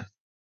like, yeah,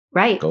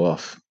 Right. go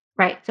off.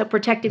 Right. So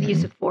protective use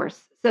Hmm. of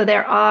force. So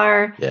there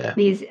are Yeah.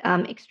 these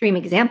extreme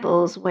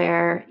examples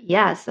where,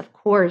 yes, of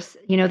course,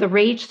 the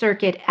rage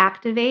circuit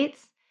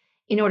activates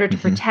in order to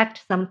Hmm.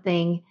 protect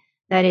something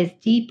that is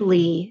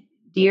deeply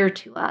dear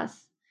to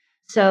us.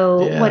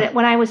 So Yeah.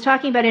 when I was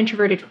talking about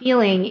introverted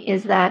feeling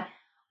is that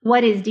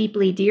what is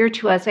deeply dear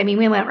to us? I mean,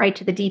 we went right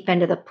to the deep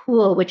end of the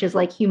pool, which is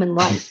like human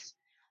life.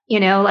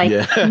 Like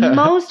Yeah.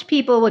 most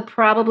people would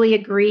probably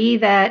agree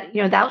that,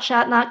 thou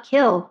shalt not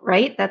kill,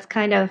 right? That's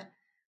kind of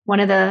one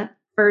of the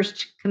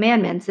first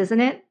commandments, isn't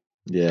it?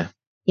 Yeah.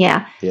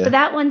 Yeah. So Yeah.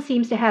 that one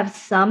seems to have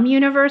some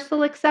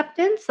universal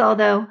acceptance,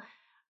 although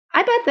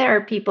I bet there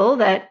are people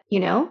that,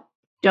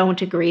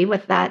 don't agree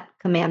with that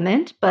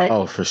commandment. But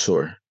Oh, for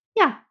sure.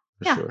 yeah,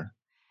 For yeah. sure.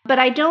 But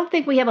I don't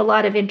think we have a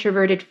lot of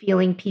introverted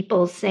feeling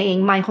people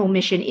saying my whole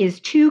mission is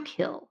to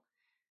kill.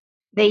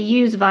 They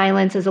use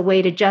violence as a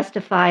way to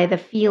justify the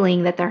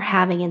feeling that they're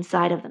having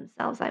inside of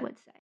themselves, I would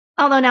say.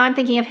 Although now I'm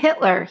thinking of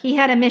Hitler. He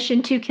had a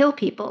mission to kill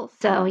people.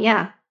 So,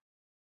 yeah,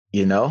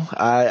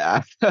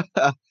 I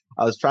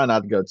I was trying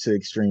not to go too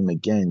extreme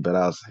again, but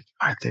I was like,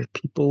 are there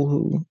people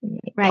who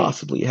right.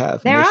 possibly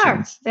have There are.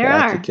 missions There to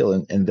actually are.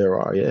 kill? And there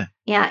are, yeah.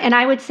 Yeah. And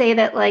I would say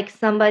that, like,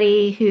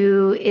 somebody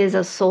who is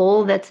a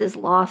soul that's as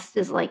lost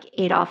as, like,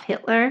 Adolf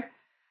Hitler,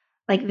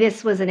 like,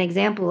 this was an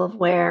example of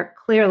where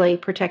clearly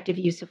protective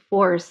use of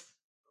force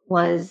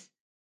was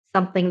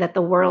something that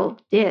the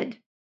world did.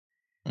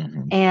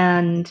 Hmm.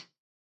 And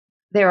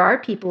there are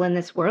people in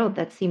this world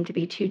that seem to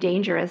be too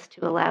dangerous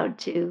to allowed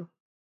to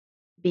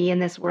be in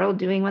this world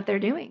doing what they're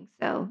doing.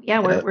 So, yeah,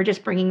 we're Yep. we're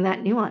just bringing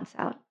that nuance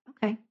out.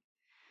 Okay.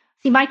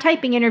 See, my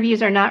typing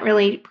interviews are not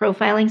really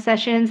profiling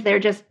sessions. They're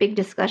just big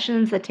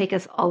discussions that take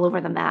us all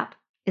over the map.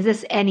 Is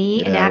this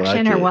any in Yeah, I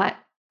action like or it. what?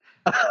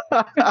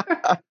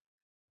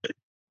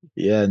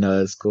 Yeah,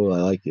 no, it's cool. I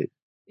like it.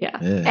 Yeah.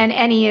 Yeah. And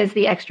any is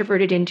the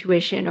extroverted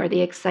intuition or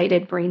the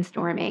excited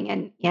brainstorming.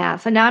 And yeah,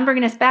 so now I'm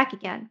bringing us back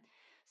again.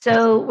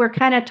 So we're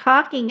kind of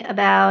talking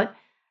about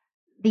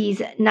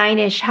these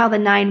nine-ish, how the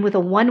nine with a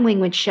one wing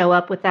would show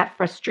up with that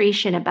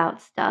frustration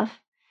about stuff.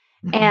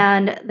 Hmm.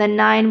 And the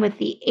nine with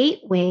the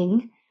eight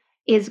wing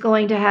is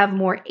going to have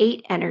more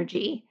eight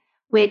energy,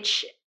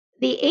 which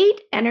the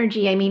eight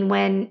energy, I mean,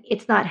 when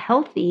it's not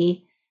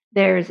healthy,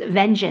 there's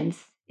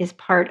vengeance is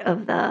part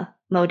of the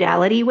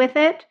modality with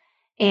it.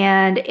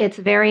 And it's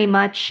very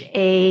much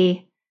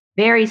a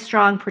very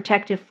strong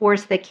protective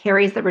force that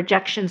carries the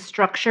rejection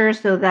structure.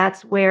 So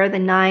that's where the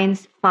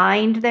nines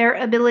find their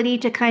ability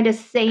to kind of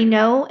say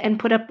no and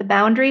put up the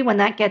boundary when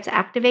that gets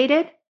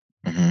activated.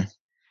 Hmm.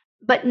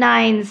 But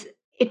nines,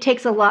 it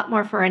takes a lot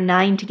more for a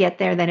nine to get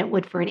there than it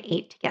would for an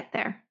eight to get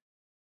there.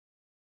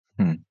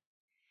 Hmm.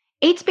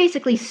 Eights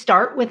basically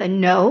start with a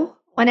no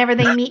whenever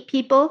they meet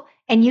people,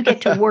 and you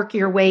get to work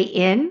your way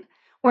in,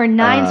 where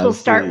nines I will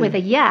start with see.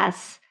 a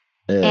yes,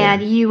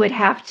 and Yeah. you would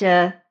have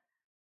to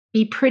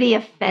be pretty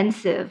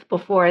offensive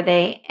before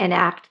they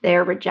enact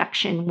their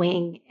rejection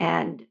wing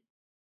and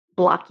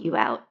block you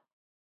out.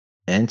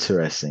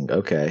 Interesting.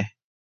 Okay.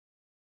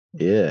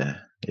 Yeah.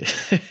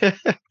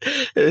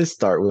 It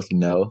start with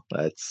no.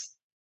 That's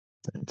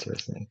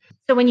interesting.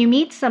 So when you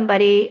meet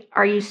somebody,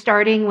 are you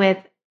starting with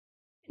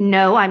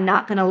no, I'm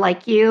not going to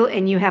like you,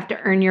 and you have to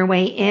earn your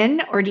way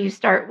in? Or do you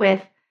start with,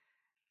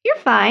 you're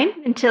fine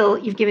until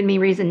you've given me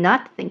reason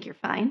not to think you're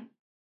fine?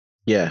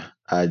 Yeah,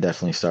 I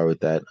definitely start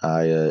with that.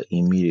 I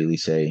immediately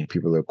say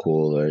people are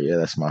cool or yeah,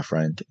 that's my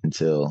friend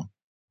until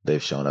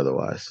they've shown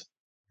otherwise.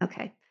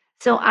 Okay.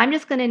 So I'm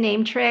just going to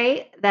name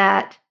Trey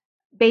that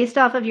based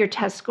off of your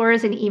test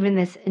scores and even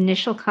this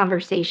initial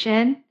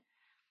conversation,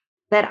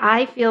 that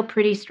I feel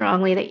pretty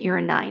strongly that you're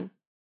a nine.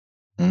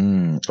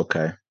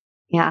 Okay.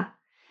 Yeah.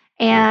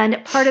 Yeah.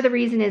 And part of the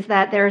reason is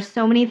that there are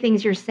so many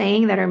things you're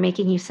saying that are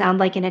making you sound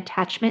like an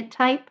attachment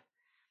type,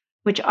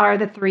 which are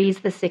the threes,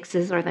 the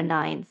sixes, or the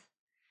nines.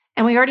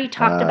 And we already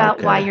talked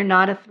about why Okay. you're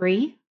not a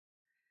three.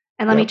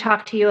 And let me Yep.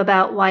 talk to you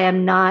about why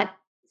I'm not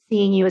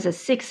seeing you as a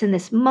six in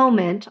this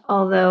moment,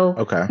 although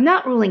Okay. I'm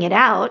not ruling it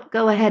out.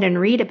 Go ahead and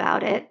read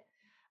about it. I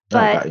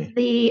But got you.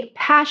 the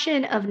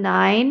passion of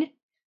nine,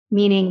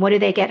 meaning what do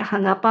they get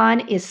hung up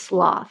on, is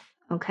sloth.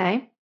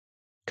 Okay.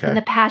 And Okay.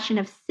 the passion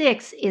of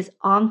six is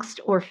angst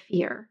or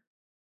fear.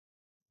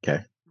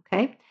 Okay.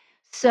 Okay.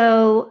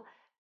 So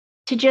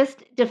to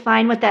just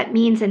define what that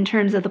means in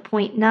terms of the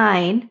point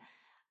nine,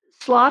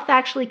 sloth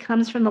actually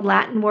comes from the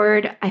Latin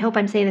word, I hope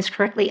I'm saying this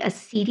correctly,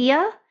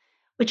 acedia,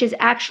 which is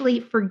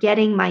actually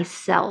forgetting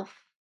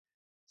myself.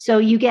 So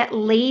you get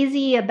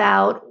lazy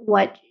about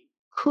what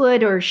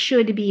could or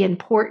should be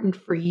important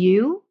for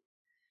you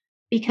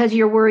because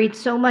you're worried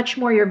so much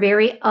more. You're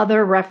very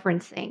other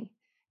referencing.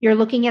 You're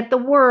looking at the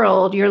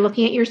world, you're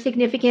looking at your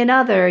significant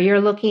other,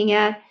 you're looking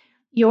at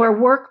your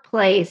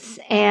workplace,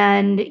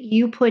 and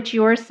you put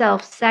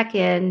yourself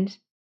second.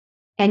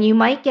 And you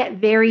might get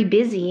very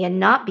busy and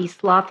not be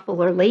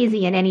slothful or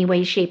lazy in any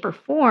way, shape, or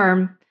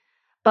form.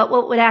 But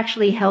what would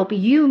actually help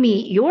you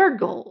meet your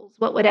goals,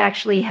 what would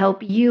actually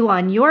help you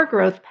on your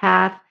growth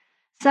path,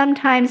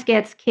 sometimes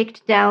gets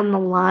kicked down the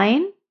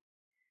line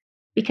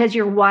because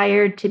you're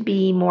wired to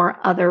be more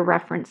other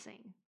referencing.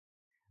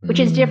 which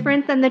is Mm,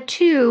 different than the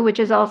 2, which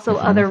is also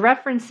hmm other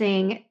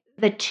referencing.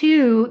 The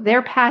 2,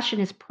 their passion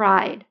is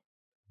pride.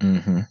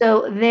 hmm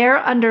So their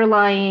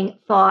underlying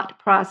thought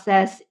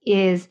process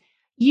is,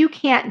 you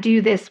can't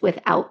do this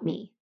without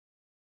me.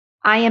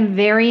 I am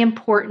very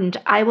important.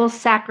 I will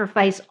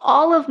sacrifice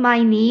all of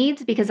my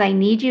needs because I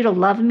need you to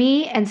love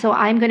me. And so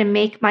I'm going to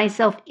make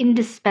myself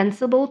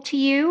indispensable to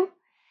you.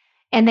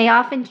 And they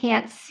often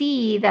can't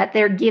see that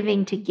they're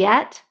giving to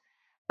get,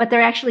 but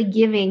they're actually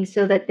giving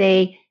so that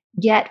they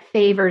get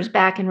favors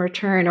back in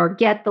return, or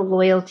get the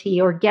loyalty,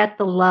 or get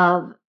the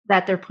love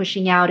that they're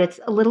pushing out. It's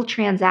a little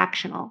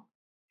transactional.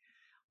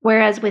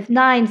 Whereas with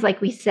 9s, like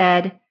we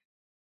said,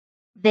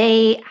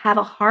 they have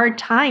a hard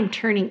time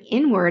turning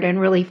inward and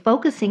really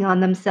focusing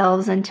on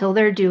themselves until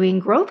they're doing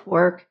growth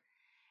work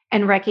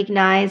and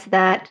recognize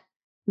that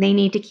they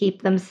need to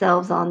keep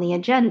themselves on the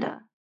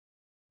agenda.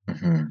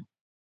 hmm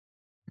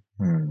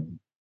hmm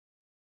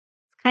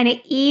Kind of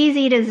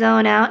easy to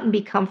zone out and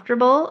be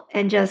comfortable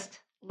and just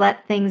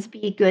let things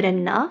be good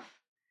enough,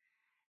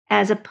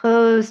 as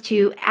opposed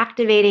to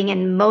activating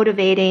and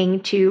motivating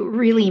to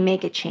really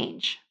make a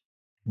change.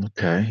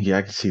 Okay. Yeah,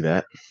 I can see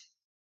that.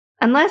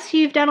 Unless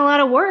you've done a lot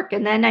of work.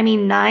 And then, I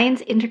mean,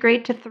 9s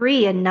integrate to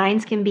 3, and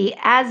 9s can be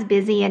as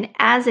busy and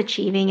as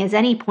achieving as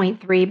any point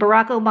 3.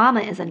 Barack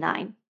Obama is a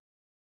 9.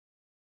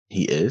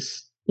 He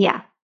is.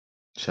 Yeah.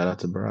 Shout out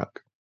to Barack.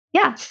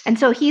 Yeah. And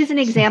so he's an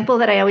example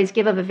that I always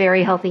give of a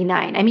very healthy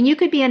 9. I mean, you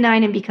could be a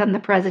 9 and become the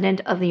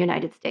president of the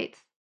United States.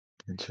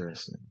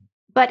 Interesting.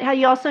 But how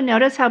you also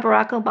notice how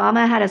Barack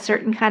Obama had a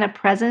certain kind of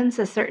presence,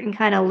 a certain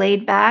kind of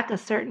laid back, a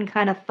certain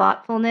kind of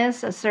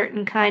thoughtfulness, a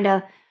certain kind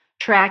of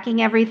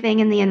tracking everything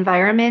in the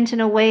environment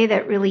in a way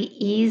that really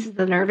eased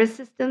the nervous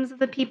systems of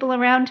the people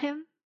around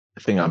him?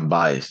 I think I'm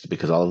biased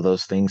because all of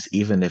those things,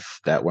 even if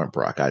that weren't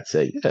Barack, I'd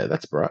say, yeah,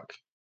 that's Barack.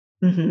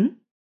 Hmm.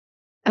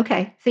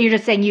 Okay. So you're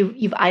just saying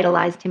you've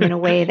idolized him in a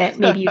way that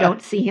maybe you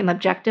don't see him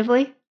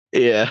objectively?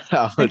 Yeah,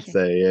 I would Okay.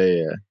 say,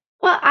 yeah,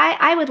 Well,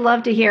 I would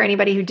love to hear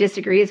anybody who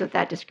disagrees with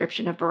that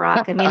description of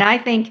Barack. I mean, yeah. I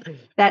think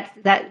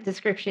that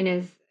description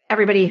is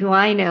everybody who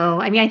I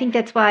know. I mean, I think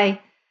that's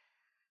why.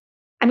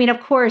 I mean,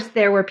 of course,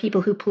 there were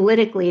people who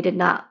politically did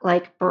not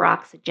like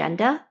Barack's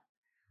agenda,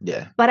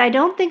 Yeah. but I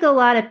don't think a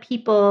lot of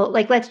people,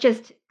 like, let's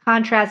just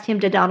contrast him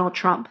to Donald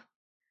Trump.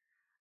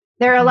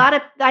 There are a Mhm. lot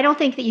of, I don't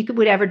think that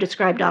would ever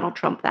describe Donald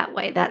Trump that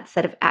way, that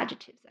set of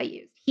adjectives I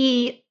used.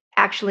 He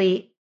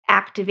actually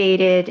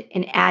activated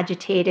and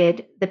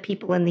agitated the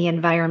people in the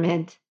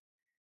environment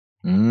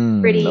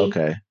pretty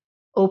Okay.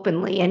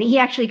 openly, and he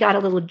actually got a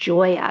little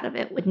joy out of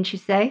it, wouldn't you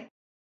say?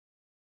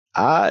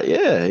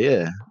 Yeah,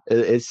 yeah.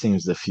 It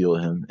seems to fuel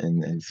him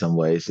in some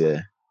ways,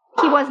 yeah.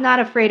 He was not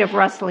afraid of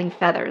rustling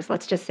feathers,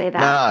 let's just say that.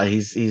 Nah,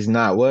 he's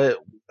not.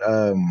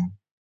 Um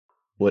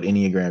what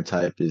Enneagram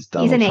type is He's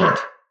Donald an Trump?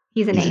 8.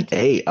 He's an He's an 8.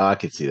 8. Oh, I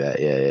could see that.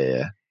 Yeah,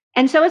 yeah,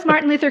 And so is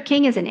Martin Luther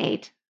King is an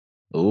 8.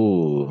 yeah.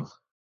 Ooh.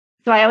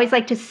 So I always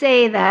like to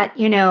say that,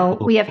 Ooh.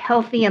 we have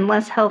healthy and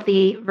less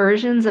healthy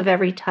versions of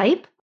every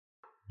type.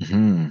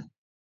 Hmm.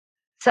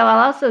 So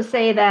I'll also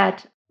say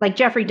that, like,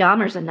 Jeffrey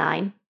Dahmer's a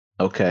 9.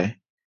 Okay.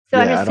 So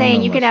I'm Yeah, I just don't saying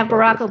know you could much have about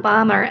Barack Jeffrey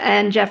Dahmer. Obama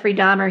and Jeffrey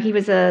Dahmer. He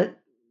was a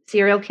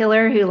serial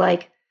killer who,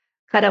 like,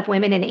 cut up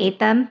women and ate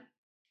them.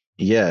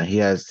 Yeah, he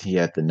had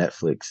the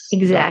Netflix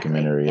Exactly.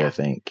 documentary, I Yeah.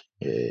 think.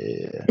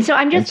 Yeah. So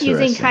I'm just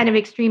using kind Interesting. of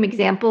extreme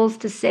examples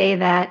to say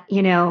that,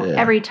 Yeah.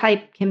 every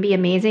type can be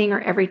amazing,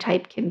 or every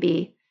type can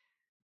be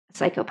a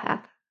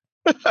psychopath.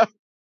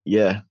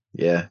 Yeah.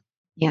 Yeah.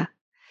 Yeah.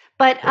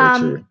 But Very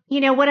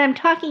true. what I'm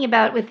talking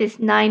about with this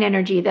 9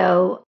 energy,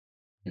 though,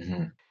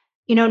 Hmm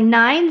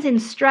 9s in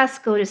stress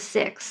go to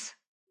 6.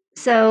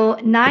 So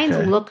 9s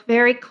Okay. look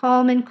very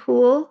calm and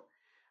cool,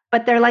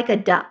 but they're like a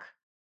duck.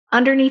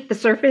 Underneath the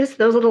surface,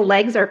 those little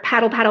legs are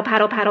paddle, paddle,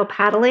 paddle, paddle,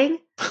 paddling,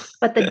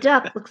 but the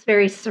duck looks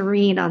very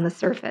serene on the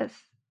surface.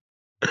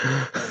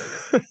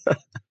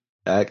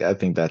 I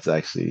think that's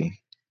actually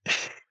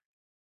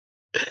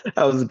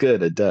that was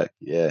good. A duck.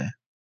 Yeah.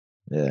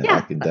 Yeah. I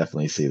Yeah. can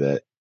definitely see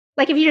that.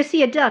 Like if you just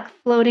see a duck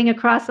floating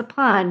across a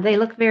pond, they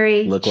look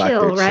very Look like they're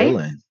chill, right?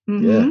 chilling.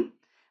 Yeah. Hmm.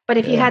 But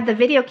if you Yeah. had the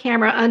video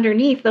camera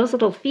underneath, those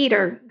little feet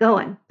are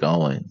going.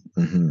 Going.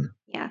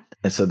 Yeah.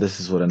 And so this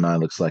is what a 9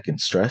 looks like in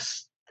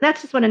stress.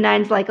 That's just what a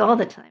 9's like all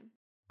the time.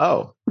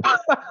 Oh.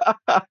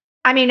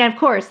 I mean, of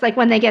course, like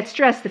when they get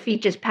stressed, the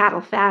feet just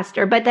paddle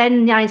faster. But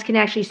then 9s can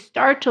actually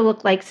start to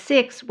look like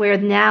 6, where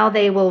now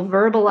they will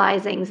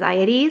verbalize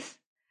anxieties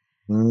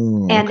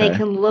and they Okay.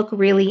 can look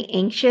really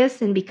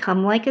anxious and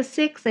become like a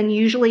 6. And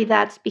usually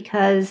that's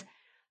because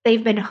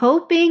they've been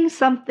hoping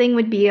something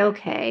would be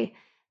okay.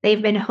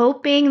 They've been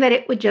hoping that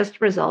it would just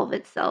resolve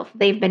itself.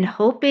 They've been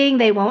hoping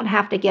they won't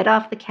have to get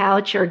off the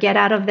couch or get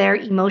out of their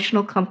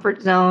emotional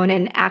comfort zone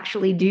and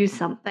actually do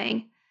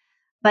something.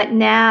 But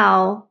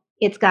now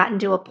it's gotten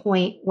to a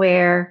point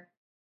where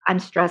I'm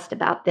stressed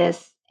about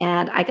this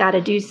and I got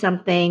to do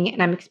something,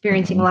 and I'm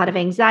experiencing a hmm lot of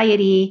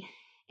anxiety.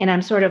 And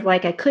I'm sort of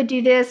like, I could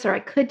do this or I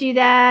could do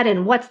that.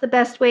 And what's the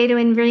best way to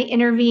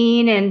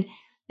intervene? And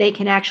they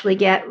can actually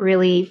get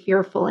really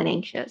fearful and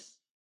anxious.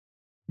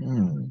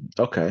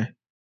 Okay.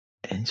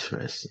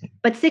 Interesting.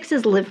 But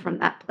sixes live from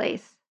that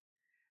place.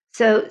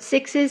 So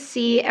sixes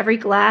see every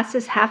glass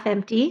is half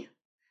empty.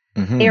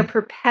 They are Mm-hmm.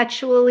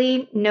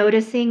 perpetually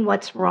noticing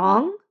what's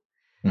wrong.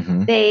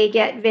 Mm-hmm. They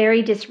get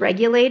very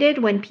dysregulated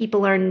when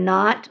people are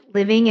not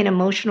living in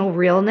emotional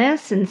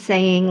realness and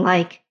saying,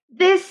 like,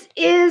 this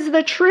is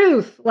the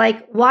truth.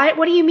 Like, why?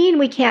 What do you mean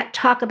we can't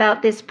talk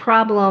about this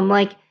problem?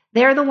 Like,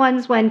 they're the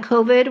ones when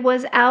COVID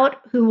was out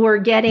who were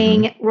Mm-hmm.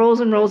 getting rolls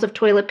and rolls of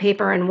toilet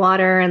paper and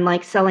water and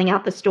like selling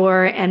out the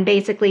store. And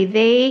basically,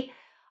 they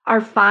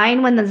are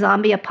fine when the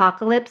zombie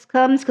apocalypse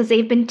comes because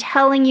they've been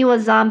telling you a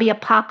zombie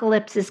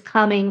apocalypse is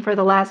coming for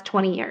the last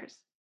 20 years.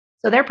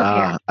 So they're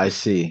prepared. Ah, I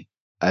see.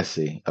 I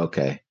see.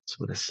 Okay. That's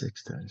what a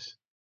six does.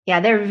 Yeah,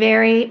 they're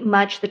very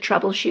much the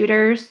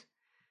troubleshooters.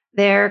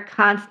 They're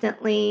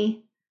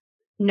constantly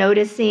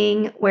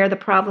noticing where the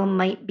problem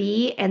might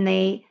be, and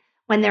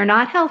when they're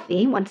not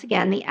healthy, once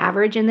again, the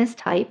average in this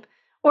type,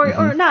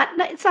 Mm-hmm. or it's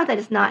not that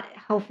it's not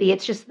healthy,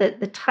 it's just the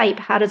type,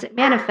 how does it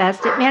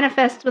manifest? It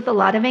manifests with a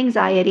lot of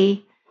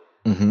anxiety.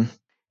 Mm-hmm.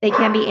 They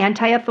can be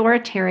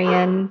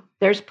anti-authoritarian.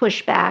 There's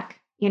pushback.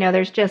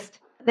 There's just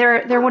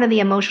they're one of the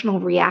emotional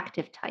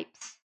reactive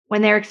types.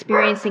 When they're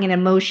experiencing an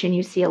emotion,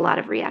 you see a lot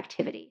of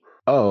reactivity.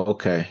 Oh,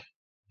 okay.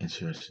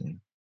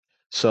 Interesting.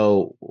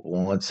 So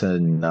what's a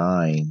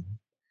nine?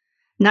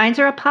 Nines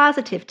are a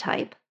positive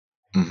type,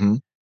 Mm-hmm.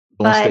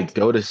 Once they but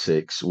go to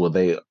six, will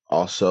they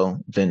also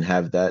then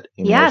have that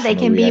yeah, they emotional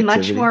can be much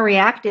reactivity? more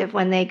reactive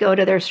when they go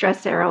to their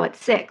stress arrow at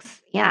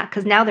 6. Yeah,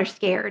 because now they're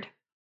scared.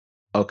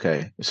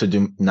 Okay. So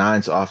do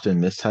nines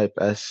often mistype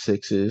as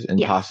sixes and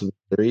Yes, possibly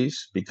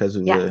threes because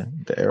of yes.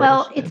 the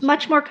Well, arrows? it's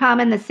much more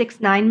common. The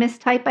 6-9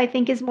 mistype, I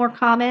think, is more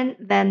common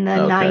than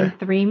the Okay.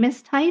 9-3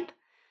 mistype.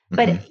 Mm-hmm.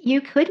 But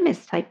you could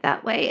mistype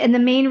that way. And the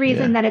main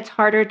reason Yeah. that it's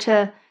harder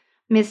to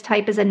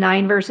mistype as a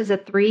 9 versus a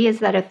 3 is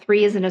that a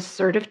 3 is an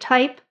assertive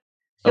type.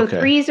 So Okay.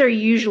 threes are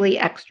usually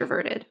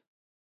extroverted.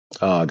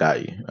 Oh, I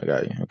got you. I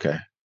got you. Okay.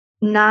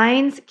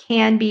 Nines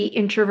can be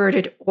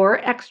introverted or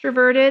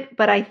extroverted,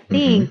 but I Mm-hmm.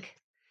 think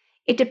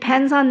it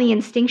depends on the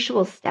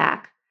instinctual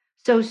stack.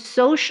 So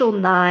social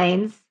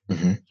nines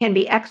Mm-hmm. can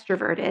be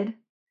extroverted,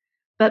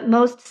 but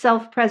most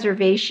self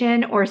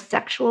preservation or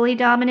sexually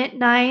dominant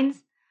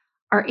nines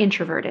are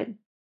introverted.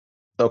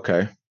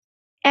 Okay.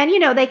 And,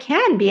 they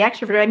can be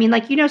extroverted. I mean,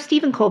 like,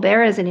 Stephen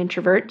Colbert is an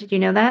introvert. Did you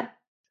know that?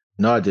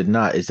 No, I did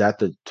not. Is that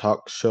the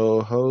talk show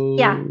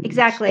Yeah, host?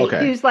 exactly. Okay.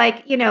 Who's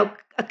like,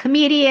 a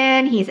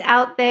comedian. He's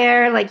out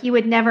there. Like, you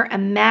would never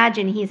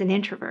imagine he's an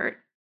introvert.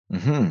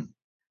 Mm-hmm.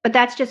 But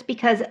that's just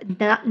because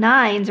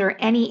nines or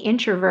any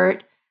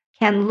introvert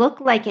can look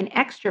like an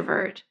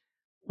extrovert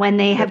when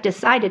they have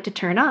decided to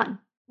turn on,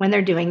 when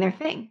they're doing their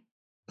thing.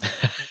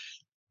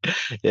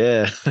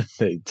 Yeah.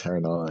 They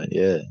turn on.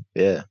 Yeah.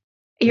 Yeah.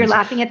 You're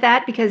laughing at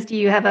that because do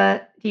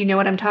you know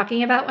what I'm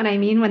talking about when I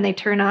mean when they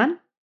turn on?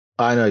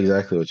 I know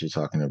exactly what you're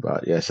talking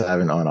about. Yes, I have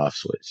an on-off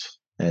switch,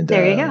 and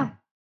There you go.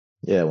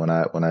 yeah, when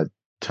I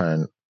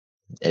turn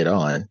it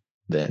on,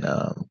 then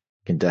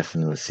can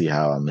definitely see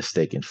how I'm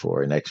mistaken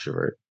for an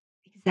extrovert.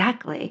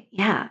 Exactly.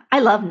 Yeah. I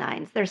love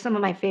nines. They're some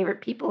of my favorite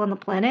people on the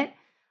planet.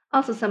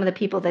 Also some of the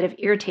people that have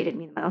irritated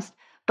me the most.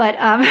 But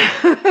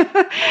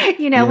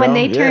You when know,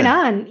 they turn yeah.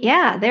 on,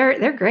 yeah,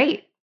 they're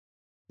great.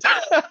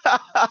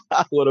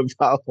 What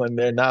about when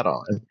they're not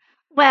on?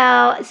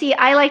 Well, see,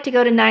 I like to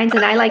go to nines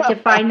and I like to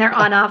find their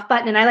on off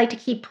button and I like to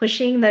keep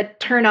pushing the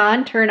turn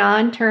on, turn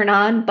on, turn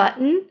on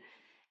button.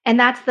 And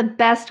that's the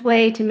best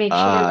way to make sure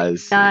Ah, that I your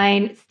see.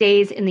 nine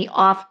stays in the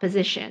off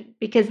position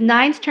because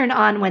nines turn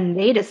on when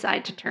they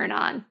decide to turn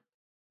on.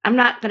 I'm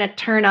not going to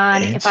turn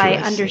on if I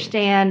Interesting.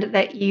 understand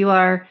that you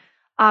are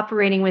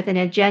operating with an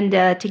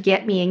agenda to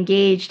get me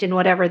engaged in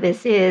whatever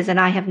this is and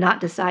I have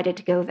not decided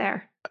to go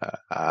there.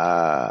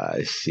 Ah,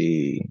 I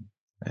see.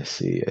 I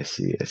see. I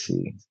see. I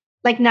see.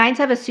 Like nines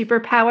have a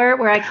superpower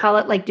where I call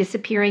it like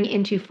disappearing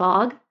into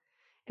fog.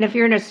 And if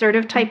you're an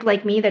assertive type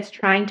like me that's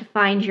trying to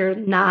find your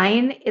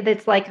nine,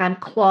 it's like I'm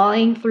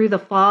clawing through the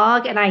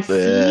fog and I see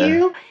Yeah.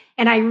 you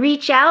and I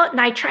reach out and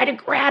I try to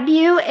grab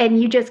you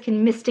and you just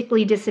can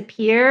mystically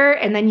disappear.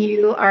 And then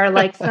you are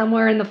like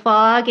somewhere in the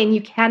fog and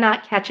you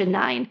cannot catch a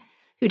nine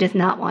who does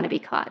not want to be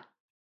caught.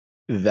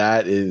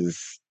 That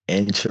is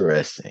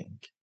interesting.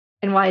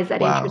 And why is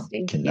that Wow.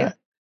 interesting to you? Cannot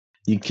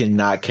You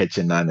cannot catch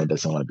a nine that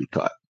doesn't want to be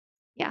caught.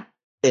 Yeah.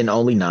 And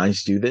only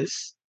nines do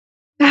this?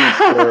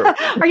 Or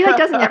Are you like,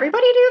 doesn't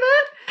everybody do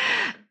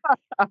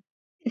that?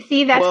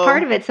 See, that's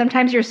part well, of it.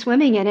 Sometimes you're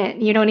swimming in it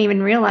and you don't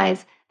even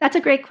realize. That's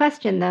a great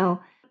question, though.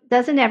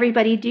 Doesn't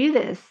everybody do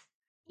this?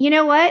 You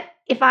know what?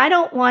 If I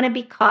don't want to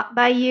be caught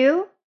by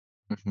you,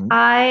 mhm.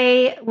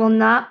 I will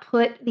not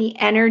put the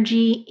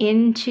energy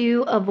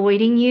into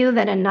avoiding you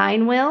that a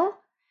nine will.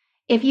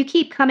 If you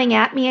keep coming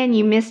at me and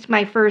you missed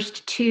my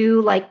first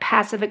two, like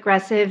passive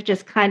aggressive,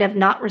 just kind of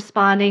not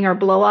responding or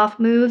blow off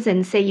moves,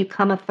 and say you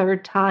come a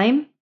third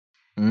time,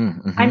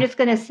 I'm Mhm. just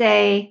going to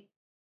say,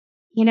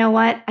 you know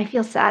what? I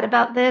feel sad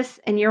about this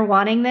and you're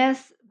wanting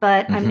this,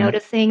 but I'm Mhm.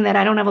 noticing that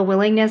I don't have a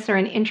willingness or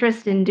an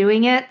interest in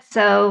doing it.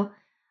 So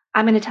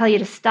I'm going to tell you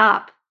to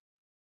stop.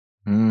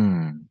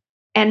 Mm.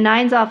 And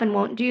nines often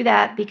won't do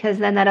that because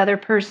then that other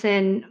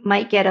person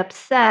might get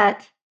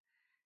upset.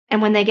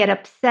 And when they get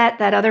upset,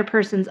 that other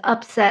person's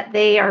upset,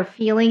 they are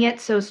feeling it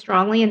so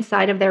strongly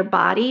inside of their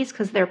bodies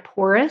because they're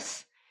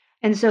porous.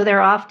 And so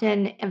they're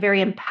often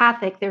very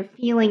empathic. They're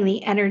feeling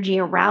the energy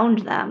around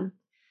them.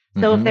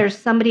 So if Mm-hmm. there's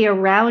somebody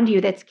around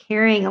you that's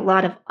carrying a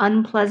lot of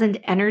unpleasant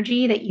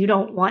energy that you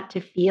don't want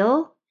to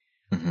feel,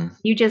 Mm-hmm.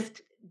 you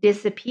just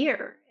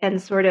disappear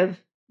and sort of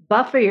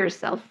buffer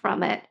yourself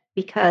from it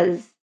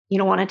because you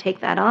don't want to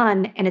take that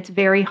on. And it's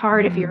very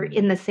hard if you're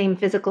in the same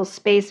physical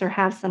space or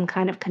have some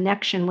kind of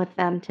connection with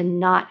them to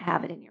not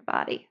have it in your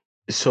body.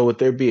 So would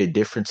there be a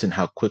difference in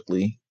how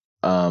quickly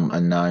a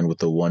nine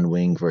with a one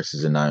wing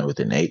versus a nine with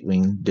an eight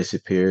wing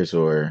disappears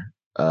or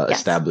Yes.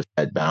 establish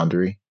that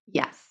boundary?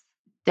 Yes.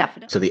 So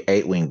Definitely. the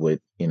eight wing would,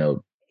 Yes.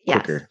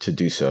 quicker to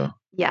do so.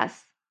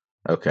 Yes.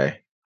 Okay.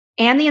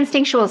 And the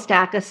instinctual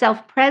stack, a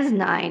self-pres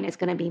nine is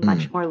going to be Mm.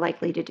 much more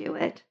likely to do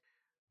it.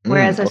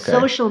 Whereas a Okay.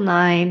 social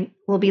nine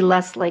will be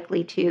less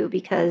likely to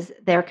because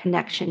their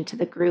connection to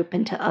the group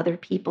and to other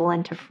people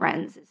and to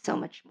friends is so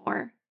much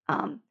more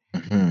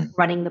Hmm.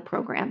 running the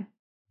program.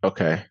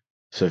 Okay.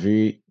 So if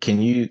you can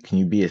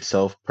you be a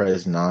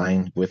self-pres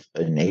nine with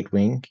an eight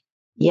wing?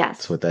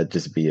 Yes. So would that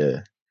just be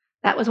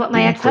That was what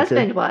my even quicker?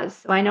 ex-husband was.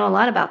 So I know a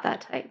lot about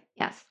that type.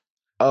 Yes.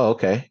 Oh,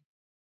 okay.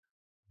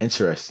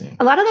 Interesting.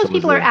 A lot of So those was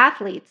people are the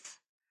athletes.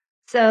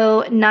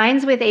 So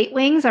nines with eight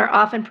wings are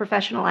often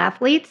professional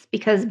athletes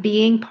because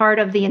being part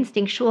of the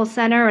instinctual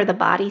center or the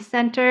body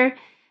center,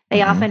 they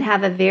Mhm. often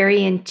have a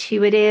very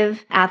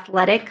intuitive,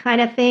 athletic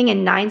kind of thing.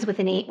 And nines with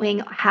an eight wing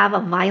have a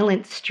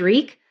violent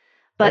streak.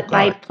 Oh But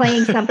by God.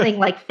 playing something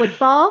like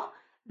football,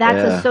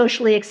 that's a Yeah.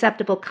 socially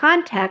acceptable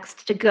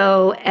context to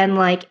go and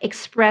like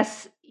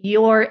express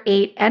your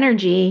eight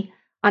energy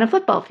on a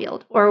football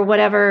field or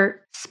whatever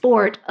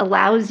sport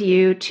allows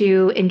you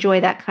to enjoy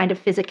that kind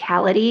of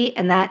physicality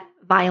and that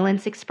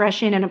violence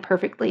expression in a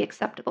perfectly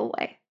acceptable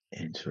way.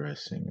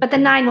 Interesting. But the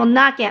Okay. nine will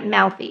not get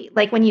mouthy.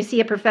 Like when you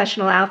see a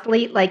professional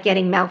athlete like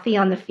getting mouthy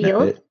on the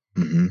field,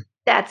 Hmm.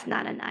 that's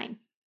not a nine.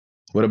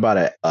 What about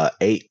a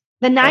eight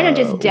The nine will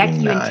just deck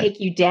wing you and nine?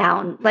 take you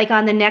down. Like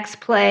on the next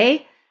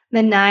play,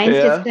 the nine's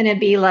just Yeah. going to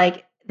be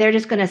like, they're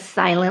just going to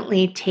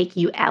silently take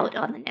you out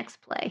on the next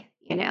play,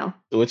 you know?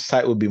 Which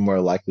type would be more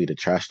likely to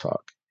trash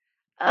talk?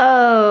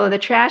 Oh, the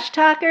trash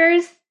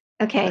talkers?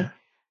 Yeah. Okay,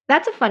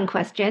 that's a fun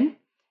question.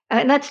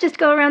 Let's just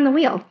go around the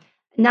wheel.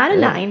 Not a Yeah.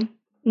 nine,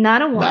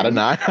 not a Not a one,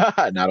 nine,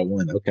 not a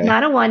one. Okay.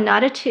 not a one,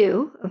 not a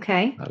two.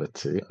 Okay. Not a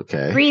two.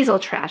 Okay. Threes will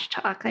trash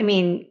talk. I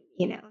mean,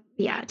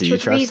 yeah, Do you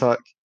trash threes. talk?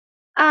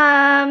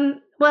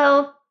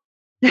 Well,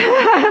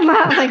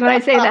 like when I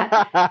say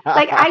that,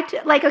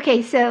 like,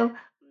 okay, so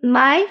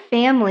my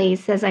family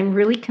says I'm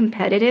really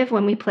competitive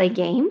when we play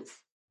games.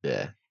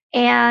 Yeah.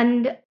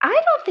 And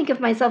I don't think of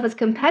myself as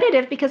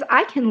competitive because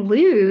I can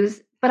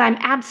lose, but I'm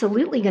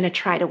absolutely going to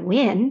try to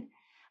win.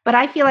 But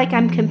I feel like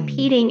I'm Mm.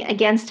 competing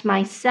against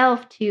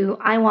myself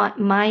I want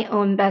my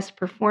own best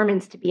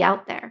performance to be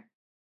out there.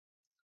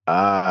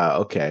 Ah,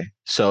 okay.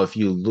 So if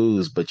you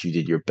lose, but you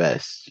did your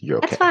best, you're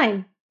That's okay.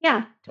 fine. Yeah,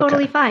 Okay.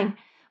 totally fine.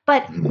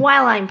 But Mhm.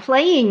 while I'm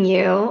playing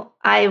you,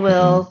 I Mhm.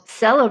 will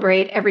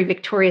celebrate every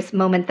victorious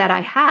moment that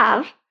I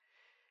have.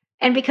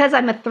 And because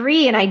I'm a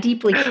three and I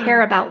deeply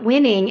care about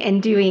winning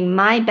and doing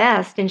my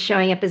best and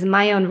showing up as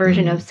my own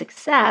version of Mhm.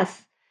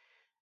 success,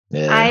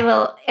 I Yeah.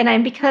 will,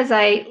 because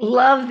I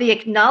love the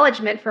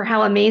acknowledgement for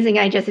how amazing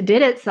I just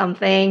did at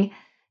something.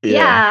 Yeah.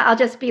 Yeah, I'll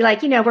just be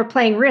like, we're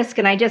playing Risk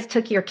and I just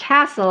took your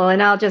castle,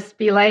 and I'll just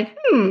be like,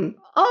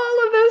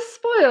 all of those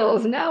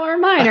spoils now are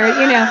mine,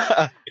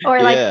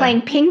 or like Yeah.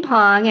 playing ping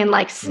pong and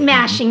like Mhm.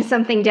 smashing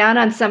something down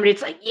on somebody.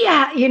 It's like,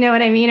 yeah, you know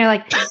what I mean? Or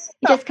like,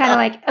 you just kind of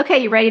like, okay,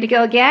 you ready to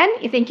go again?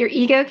 You think your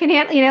ego can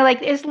handle, like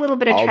there's a little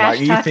bit of Oh my, trash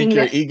you think talking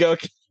your that, ego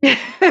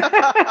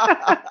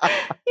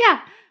yeah.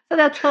 So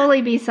there'll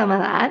totally be some of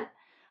that.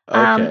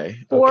 Okay.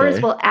 Fours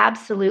Okay. will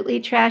absolutely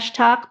trash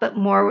talk, but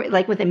more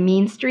like with a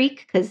mean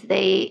streak because Ooh. It's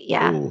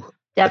like a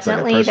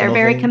definitely they're personal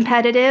very thing?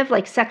 competitive.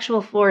 Like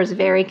sexual four is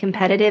very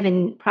competitive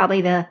and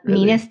probably the Really?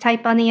 meanest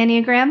type on the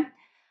Enneagram.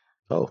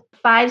 Oh.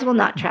 Fives will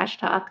not trash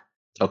talk.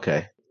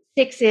 Okay.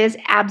 Sixes,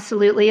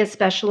 absolutely,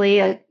 especially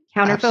a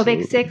counterphobic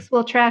Absolutely. six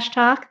will trash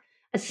talk.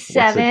 A What's a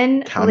seven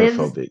lives.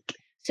 counterphobic?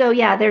 So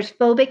yeah, there's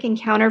phobic and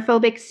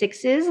counterphobic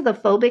sixes. The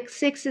phobic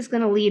six is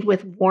going to lead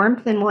with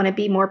warmth and want to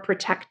be more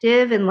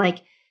protective and like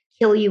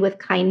kill you with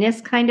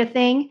kindness kind of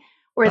thing.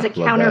 Whereas a Love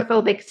that.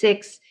 counterphobic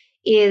six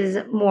is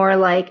more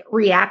like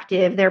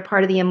reactive. They're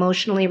part of the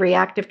emotionally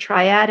reactive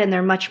triad, and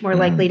they're much more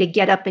likely Mhm. to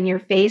get up in your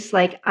face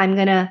like, I'm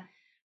going to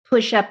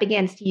push up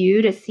against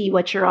you to see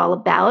what you're all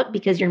about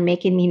because you're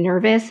making me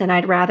nervous and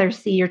I'd rather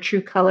see your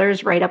true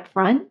colors right up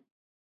front.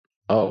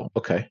 Oh,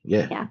 okay.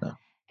 Yeah. Yeah. No,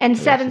 And I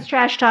got seven's you.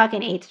 trash talk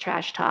and eight's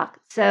trash talk.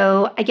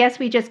 So I guess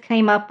we just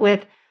came up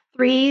with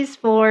threes,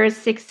 fours,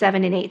 six,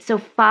 seven, and eight. So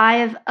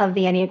five of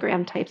the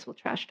Enneagram types will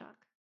trash talk.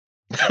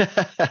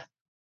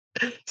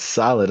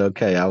 Solid.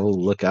 Okay. I will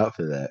look out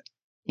for that.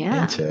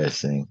 Yeah.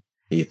 Interesting.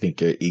 You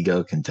think your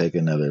ego can take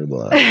another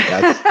blow?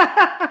 That's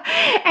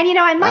And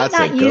I might That's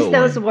a not use good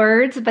those one.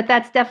 words, but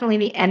that's definitely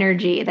the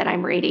energy that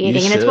I'm You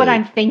radiating. And it's what should.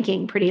 I'm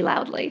thinking pretty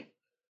loudly.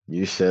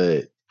 You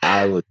should.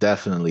 I would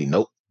definitely.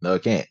 Nope. No, I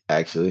can't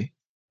actually.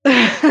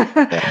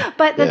 Yeah.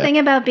 But the Yeah. thing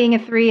about being a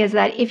 3 is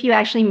that if you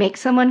actually make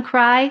someone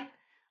cry,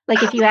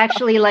 like if you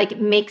actually like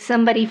make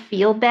somebody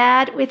feel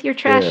bad with your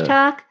trash Yeah.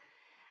 talk,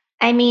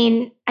 I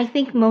mean, I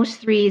think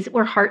most 3s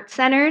were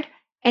heart-centered,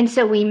 and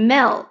so we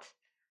melt.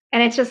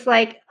 And it's just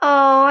like,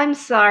 "Oh, I'm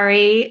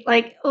sorry."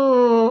 Like,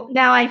 "Oh,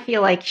 now I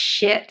feel like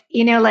shit."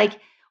 Like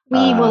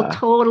we will Uh.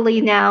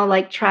 totally now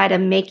like try to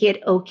make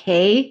it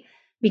okay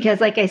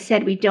because like I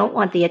said, we don't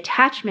want the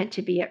attachment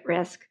to be at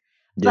risk.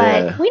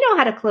 But Yeah. we know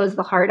how to close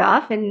the heart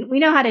off and we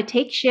know how to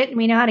take shit and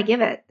we know how to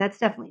give it. That's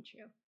definitely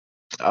true.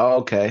 Oh,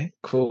 okay.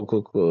 Cool.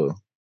 Cool. Cool.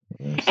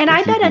 If And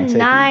I if you bet a can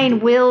take it, you can 9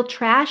 give it. will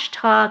trash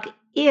talk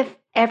if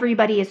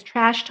everybody is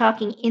trash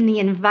talking in the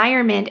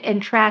environment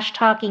and trash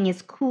talking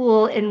is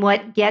cool and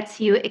what gets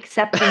you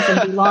acceptance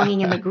and belonging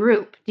in the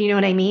group. Do you know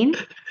what I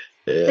mean?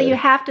 So you Yeah.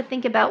 have to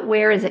think about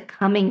where is it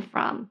coming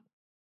from.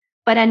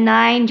 But a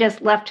 9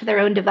 just left to their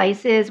own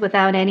devices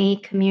without any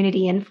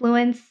community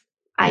influence,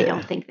 I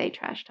don't Yeah. think they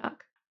trash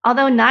talk.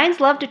 Although 9s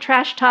love to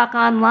trash talk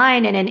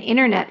online and in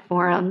internet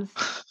forums.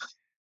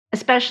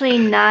 Especially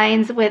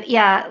 9s with,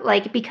 yeah,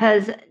 like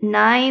because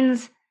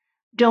 9s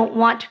don't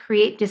want to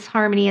create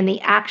disharmony in the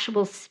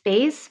actual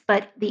space,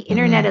 but the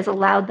internet Hmm. has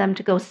allowed them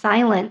to go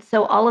silent.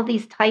 So all of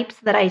these types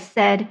that I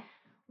said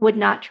would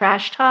not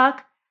trash talk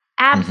Hmm.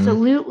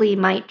 absolutely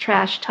might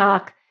trash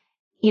talk,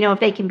 if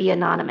they can be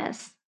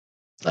anonymous.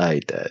 I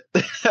hate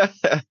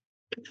that.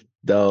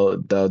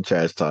 They'll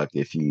trash talk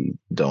if you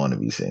don't want to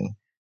be seen.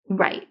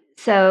 Right.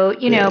 So,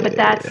 but Yeah.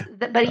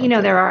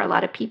 Okay. there are a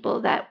lot of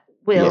people that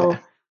Yeah. will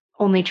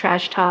only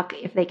trash talk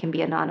if they can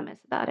be anonymous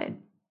about it.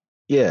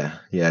 Yeah.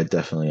 Yeah. I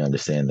definitely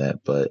understand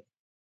that, but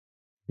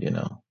you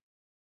know,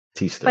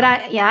 teach But their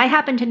own. I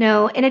happen to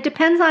know, and it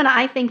depends on,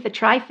 I think, the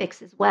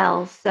trifix as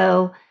well.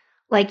 So,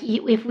 like,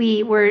 if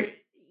we were,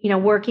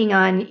 working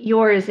on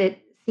yours,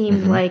 it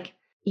seemed Hmm. like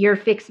your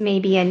fix may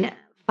be in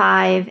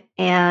 5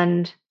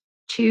 and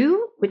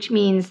 2, which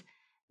means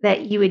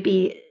that you would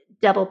be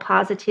double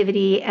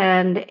positivity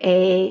and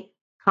a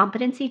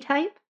competency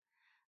type.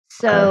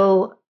 Okay.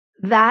 So,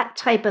 that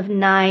type of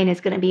 9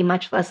 is going to be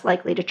much less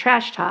likely to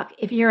trash talk.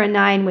 If you're a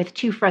 9 with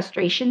 2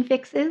 frustration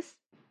fixes,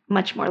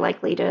 much more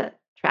likely to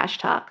trash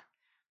talk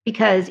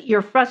because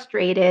you're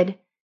frustrated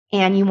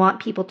and you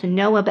want people to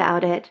know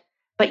about it,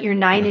 but your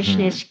Hmm.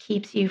 9ishness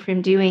keeps you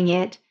from doing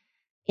it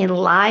in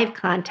live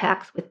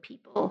contacts with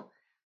people.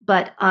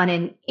 But on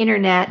an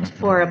internet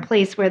or a Hmm.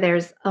 place where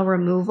there's a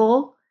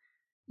removal,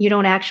 you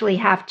don't actually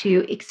have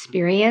to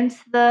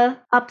experience the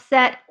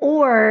upset,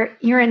 or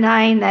you're a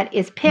 9 that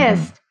is Hmm.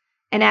 pissed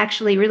and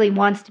actually really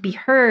wants to be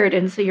heard.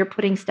 And so you're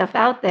putting stuff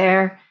out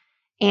there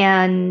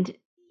and,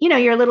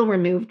 you're a little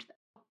removed.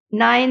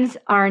 9s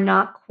are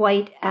not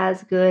quite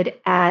as good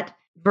at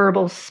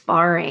verbal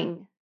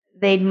sparring.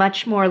 They'd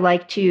much more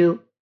like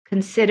to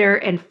consider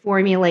and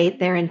formulate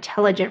their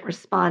intelligent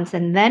response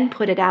and then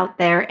put it out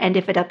there. And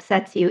if it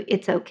upsets you,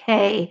 it's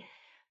okay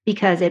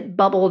because it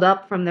bubbled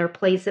up from their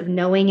place of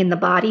knowing in the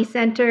body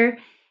center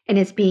and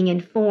is being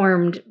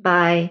informed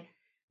by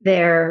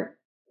their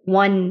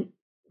one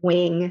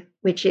wing,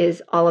 which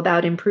is all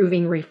about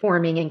improving,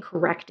 reforming, and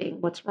correcting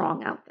what's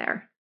wrong out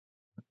there.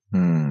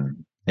 Hmm.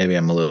 Maybe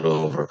I'm a little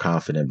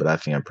overconfident, but I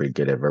think I'm pretty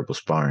good at verbal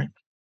sparring.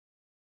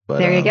 But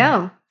There you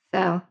go.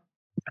 So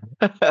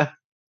but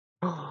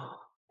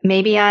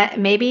maybe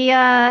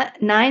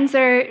 9s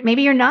are,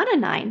 maybe you're not a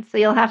 9, so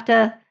you'll have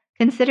to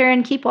consider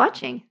and keep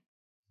watching.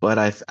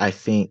 I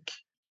think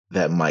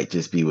that might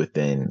just be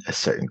within a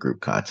certain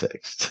group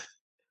context.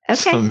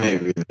 So Okay.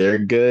 maybe they're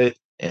good,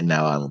 and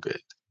now I'm good.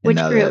 And Which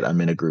now that group?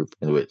 I'm in a group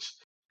in which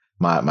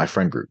my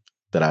friend group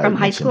that I From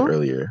high mentioned school?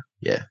 earlier,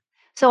 yeah,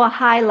 So a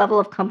high level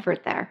of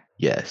comfort there.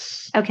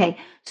 yes, Okay.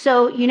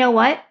 So you know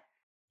what?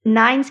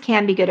 9s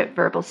can be good at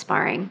verbal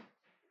sparring.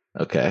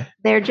 okay,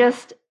 They're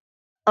just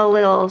a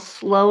little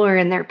slower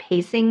in their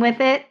pacing with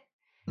it,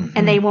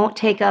 and they mm-hmm. won't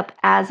take up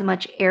as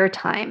much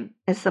airtime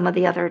as some of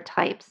the other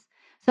types.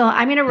 So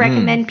I'm going to Mm,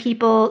 recommend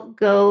people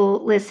go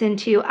listen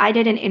to. I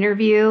did an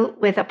interview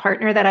with a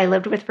partner that I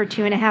lived with for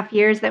 2.5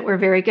 years that were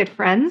very good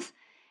friends,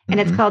 and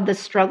it's mm-hmm. called The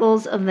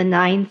Struggles of the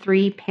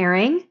 9-3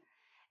 Pairing.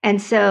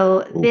 And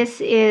so Ooh,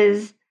 this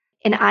is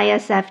an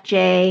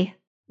ISFJ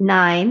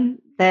 9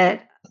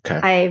 that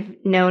okay, I've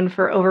known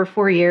for over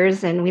 4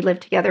 years, and we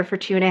lived together for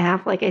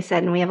 2.5, like I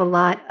said, and we have a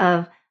lot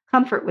of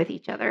comfort with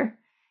each other.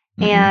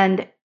 mm-hmm.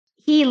 And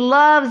he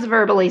loves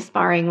verbally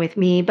sparring with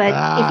me,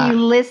 but if you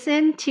Ah,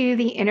 listen to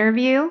the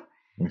interview,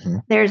 mm-hmm.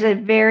 there's a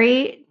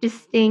very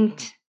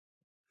distinct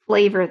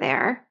flavor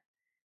there.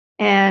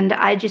 And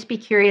I'd just be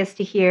curious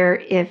to hear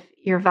if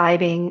you're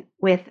vibing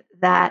with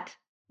that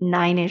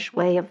 9ish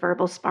way of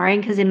verbal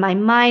sparring. Because in my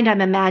mind,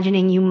 I'm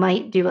imagining you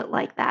might do it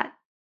like that.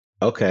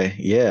 Okay,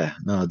 yeah,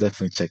 no, I'll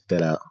definitely check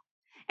that out.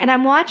 And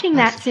I'm watching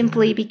that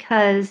simply ISFJ9.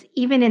 because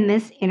even in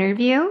this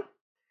interview,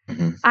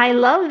 Mhm. I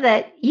love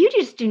that you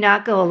just do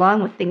not go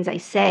along with things I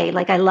say.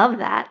 Like, I love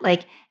that.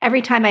 Like,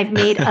 every time I've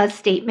made a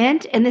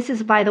statement, and this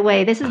is, by the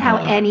way, this is how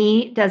Uh,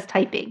 Annie does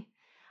typing.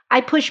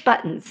 I push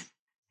buttons.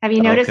 Have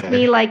you noticed me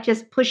okay. like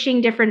just pushing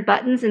different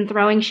buttons and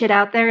throwing shit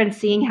out there and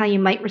seeing how you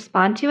might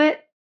respond to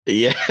it?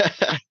 Yeah.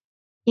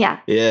 Yeah.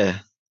 Yeah.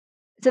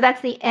 So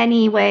that's the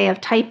any way of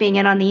typing.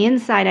 And on the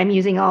inside, I'm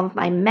using all of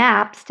my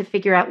maps to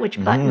figure out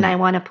which button I Mhm.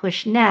 want to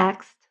push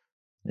next.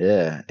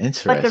 Yeah. But the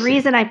Interesting.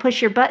 reason I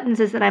push your buttons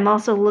is that I'm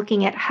also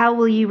looking at how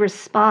will you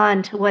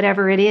respond to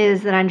whatever it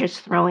is that I'm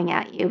just throwing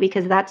at you,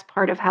 because that's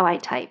part of how I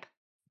type.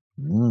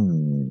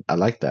 I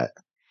like that.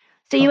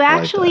 So I you like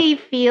that. actually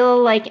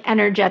feel like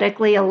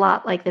energetically a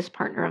lot like this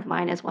partner of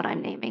mine is what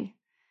I'm naming.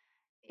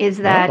 Is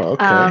Oh, that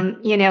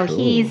okay.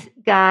 he's Cool.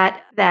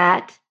 got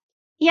that.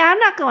 Yeah, I'm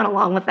not going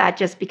along with that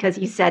just because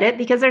you said it,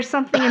 because there's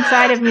something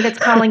inside of me that's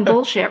calling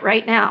bullshit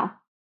right now.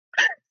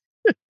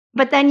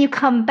 But then you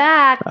come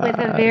back with a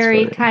That's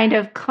very funny. kind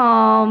of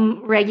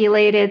calm,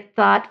 regulated,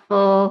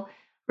 thoughtful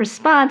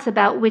response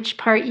about which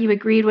part you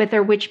agreed with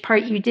or which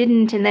part you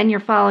didn't. And then you're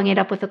following it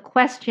up with a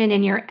question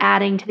and you're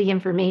adding to the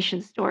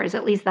information stores.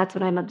 At least that's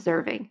what I'm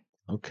observing.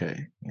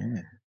 Okay.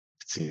 Yeah.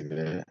 See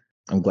that.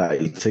 I'm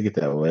glad you took it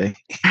that way.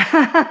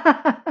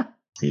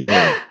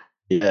 Yeah.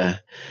 Yeah.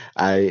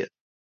 I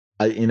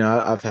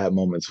I've had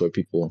moments where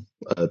people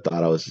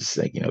thought I was just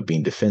like,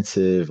 being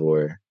defensive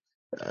or,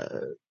 uh,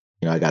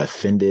 I got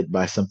offended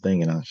by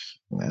something, and I was,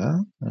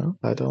 no, no,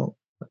 I don't.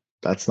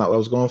 That's not what I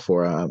was going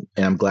for. And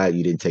I'm glad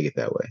you didn't take it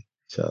that way.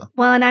 So,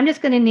 Well, and I'm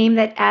just going to name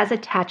that as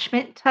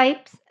attachment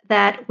types,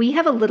 that we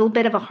have a little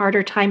bit of a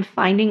harder time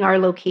finding our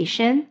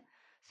location.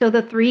 So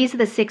the threes,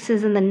 the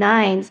sixes, and the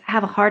nines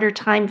have a harder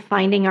time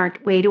finding our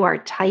way to our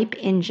type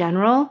in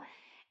general.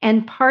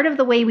 And part of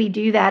the way we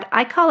do that,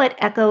 I call it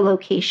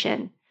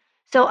echolocation.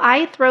 So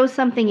I throw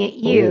something at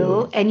you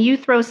oh, and you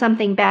throw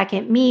something back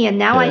at me. And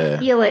now I yeah,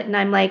 feel it and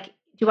I'm like,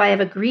 do I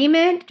have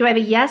agreement? Do I have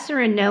a yes or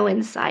a no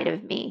inside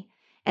of me?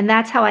 And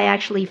that's how I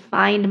actually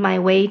find my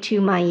way to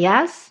my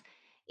yes,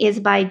 is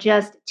by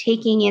just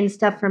taking in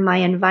stuff from my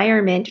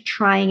environment,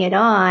 trying it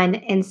on,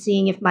 and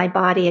seeing if my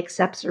body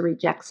accepts or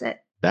rejects it.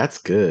 that's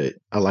good.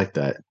 I like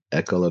that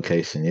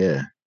echolocation.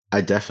 Yeah, I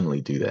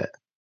definitely do that.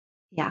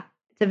 Yeah,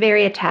 it's a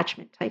very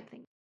attachment type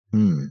thing.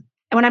 Hmm.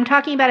 And when I'm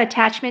talking about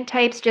attachment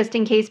types, just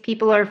in case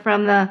people are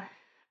from the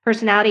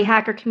personality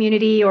hacker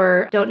community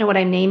or don't know what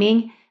I'm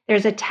naming,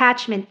 there's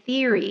attachment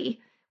theory,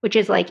 which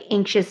is like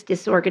anxious,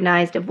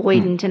 disorganized, Hmm.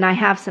 avoidant. And I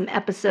have some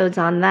episodes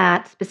on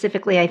that,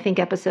 specifically, I think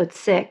episode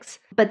 6.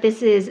 But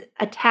this is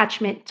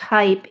attachment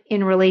type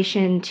in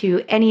relation to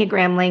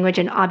Enneagram language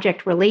and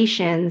object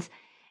relations.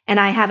 And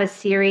I have a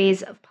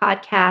series of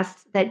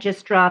podcasts that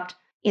just dropped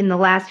in the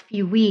last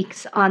few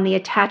weeks on the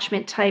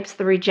attachment types,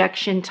 the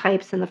rejection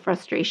types, and the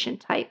frustration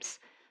types.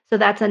 So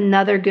that's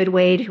another good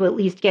way to at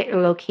least get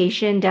your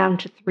location down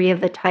to 3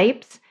 of the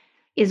types,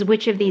 is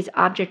which of these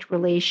object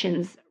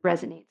relations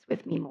resonates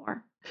with me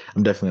more.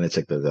 I'm definitely gonna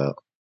check those out.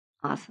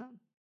 Awesome.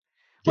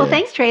 Well, Yeah,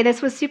 thanks, Trey.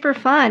 This was super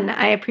fun.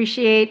 I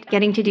appreciate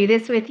getting to do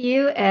this with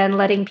you and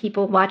letting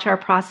people watch our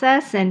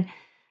process and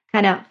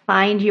kind of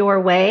find your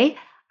way.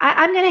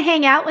 I'm going to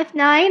hang out with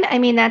 9. I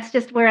mean, that's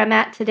just where I'm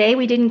at today.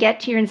 We didn't get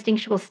to your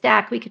instinctual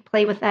stack. We could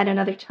play with that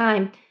another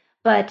time.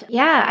 But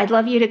yeah, I'd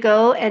love you to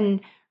go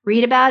and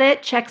read about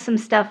it, check some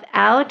stuff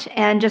out,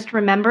 and just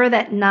remember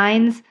that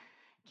 9s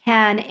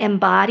can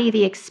embody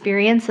the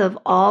experience of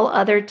all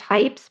other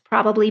types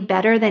probably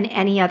better than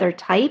any other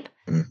type.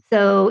 mm,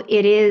 So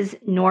it is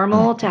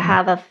normal to mhm,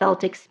 have a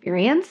felt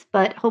experience,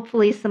 but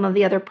hopefully some of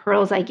the other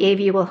pearls I gave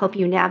you will help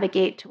you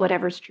navigate to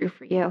whatever's true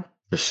for you.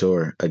 for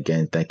sure.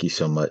 Again, thank you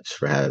so much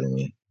for having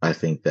me. I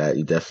think that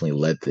you definitely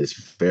led this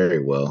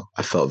very well.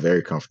 I felt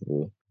very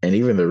comfortable, and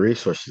even the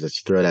resources that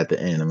you threw at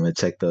the end, I'm gonna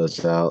check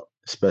those out,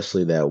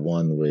 especially that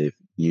one with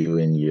you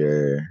and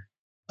your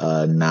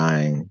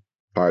 9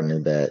 partner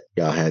that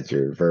y'all had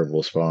your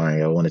verbal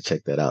sparring. I want to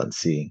check that out and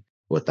see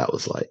what that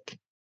was like.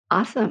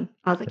 Awesome.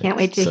 I can't Yes.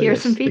 wait to So hear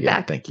some yes, again,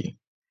 feedback. thank you.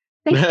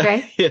 Thanks,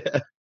 Trey. Yeah,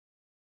 of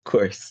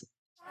course.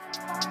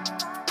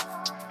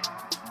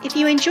 If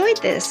you enjoyed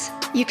this,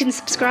 you can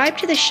subscribe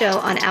to the show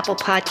on Apple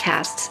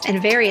Podcasts and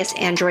various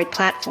Android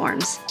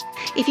platforms.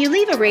 If you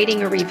leave a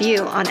rating or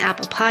review on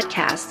Apple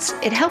Podcasts,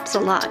 it helps a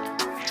lot.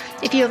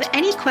 If you have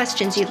any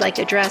questions you'd like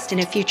addressed in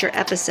a future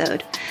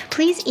episode,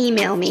 please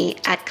email me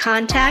at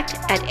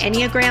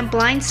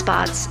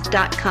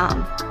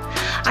contact@enneagramblindspots.com.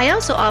 I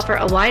also offer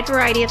a wide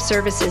variety of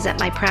services at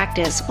my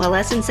practice,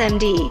 Wellessence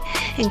MD,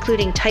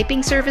 including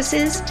typing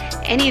services,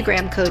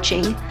 Enneagram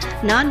coaching,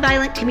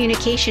 nonviolent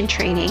communication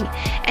training,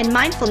 and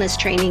mindfulness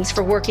trainings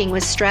for working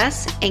with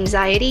stress,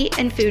 anxiety,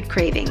 and food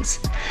cravings.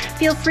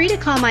 Feel free to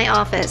call my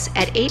office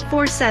at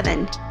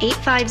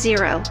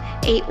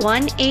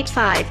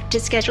 847-850-8185 to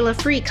schedule a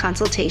free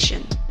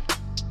consultation.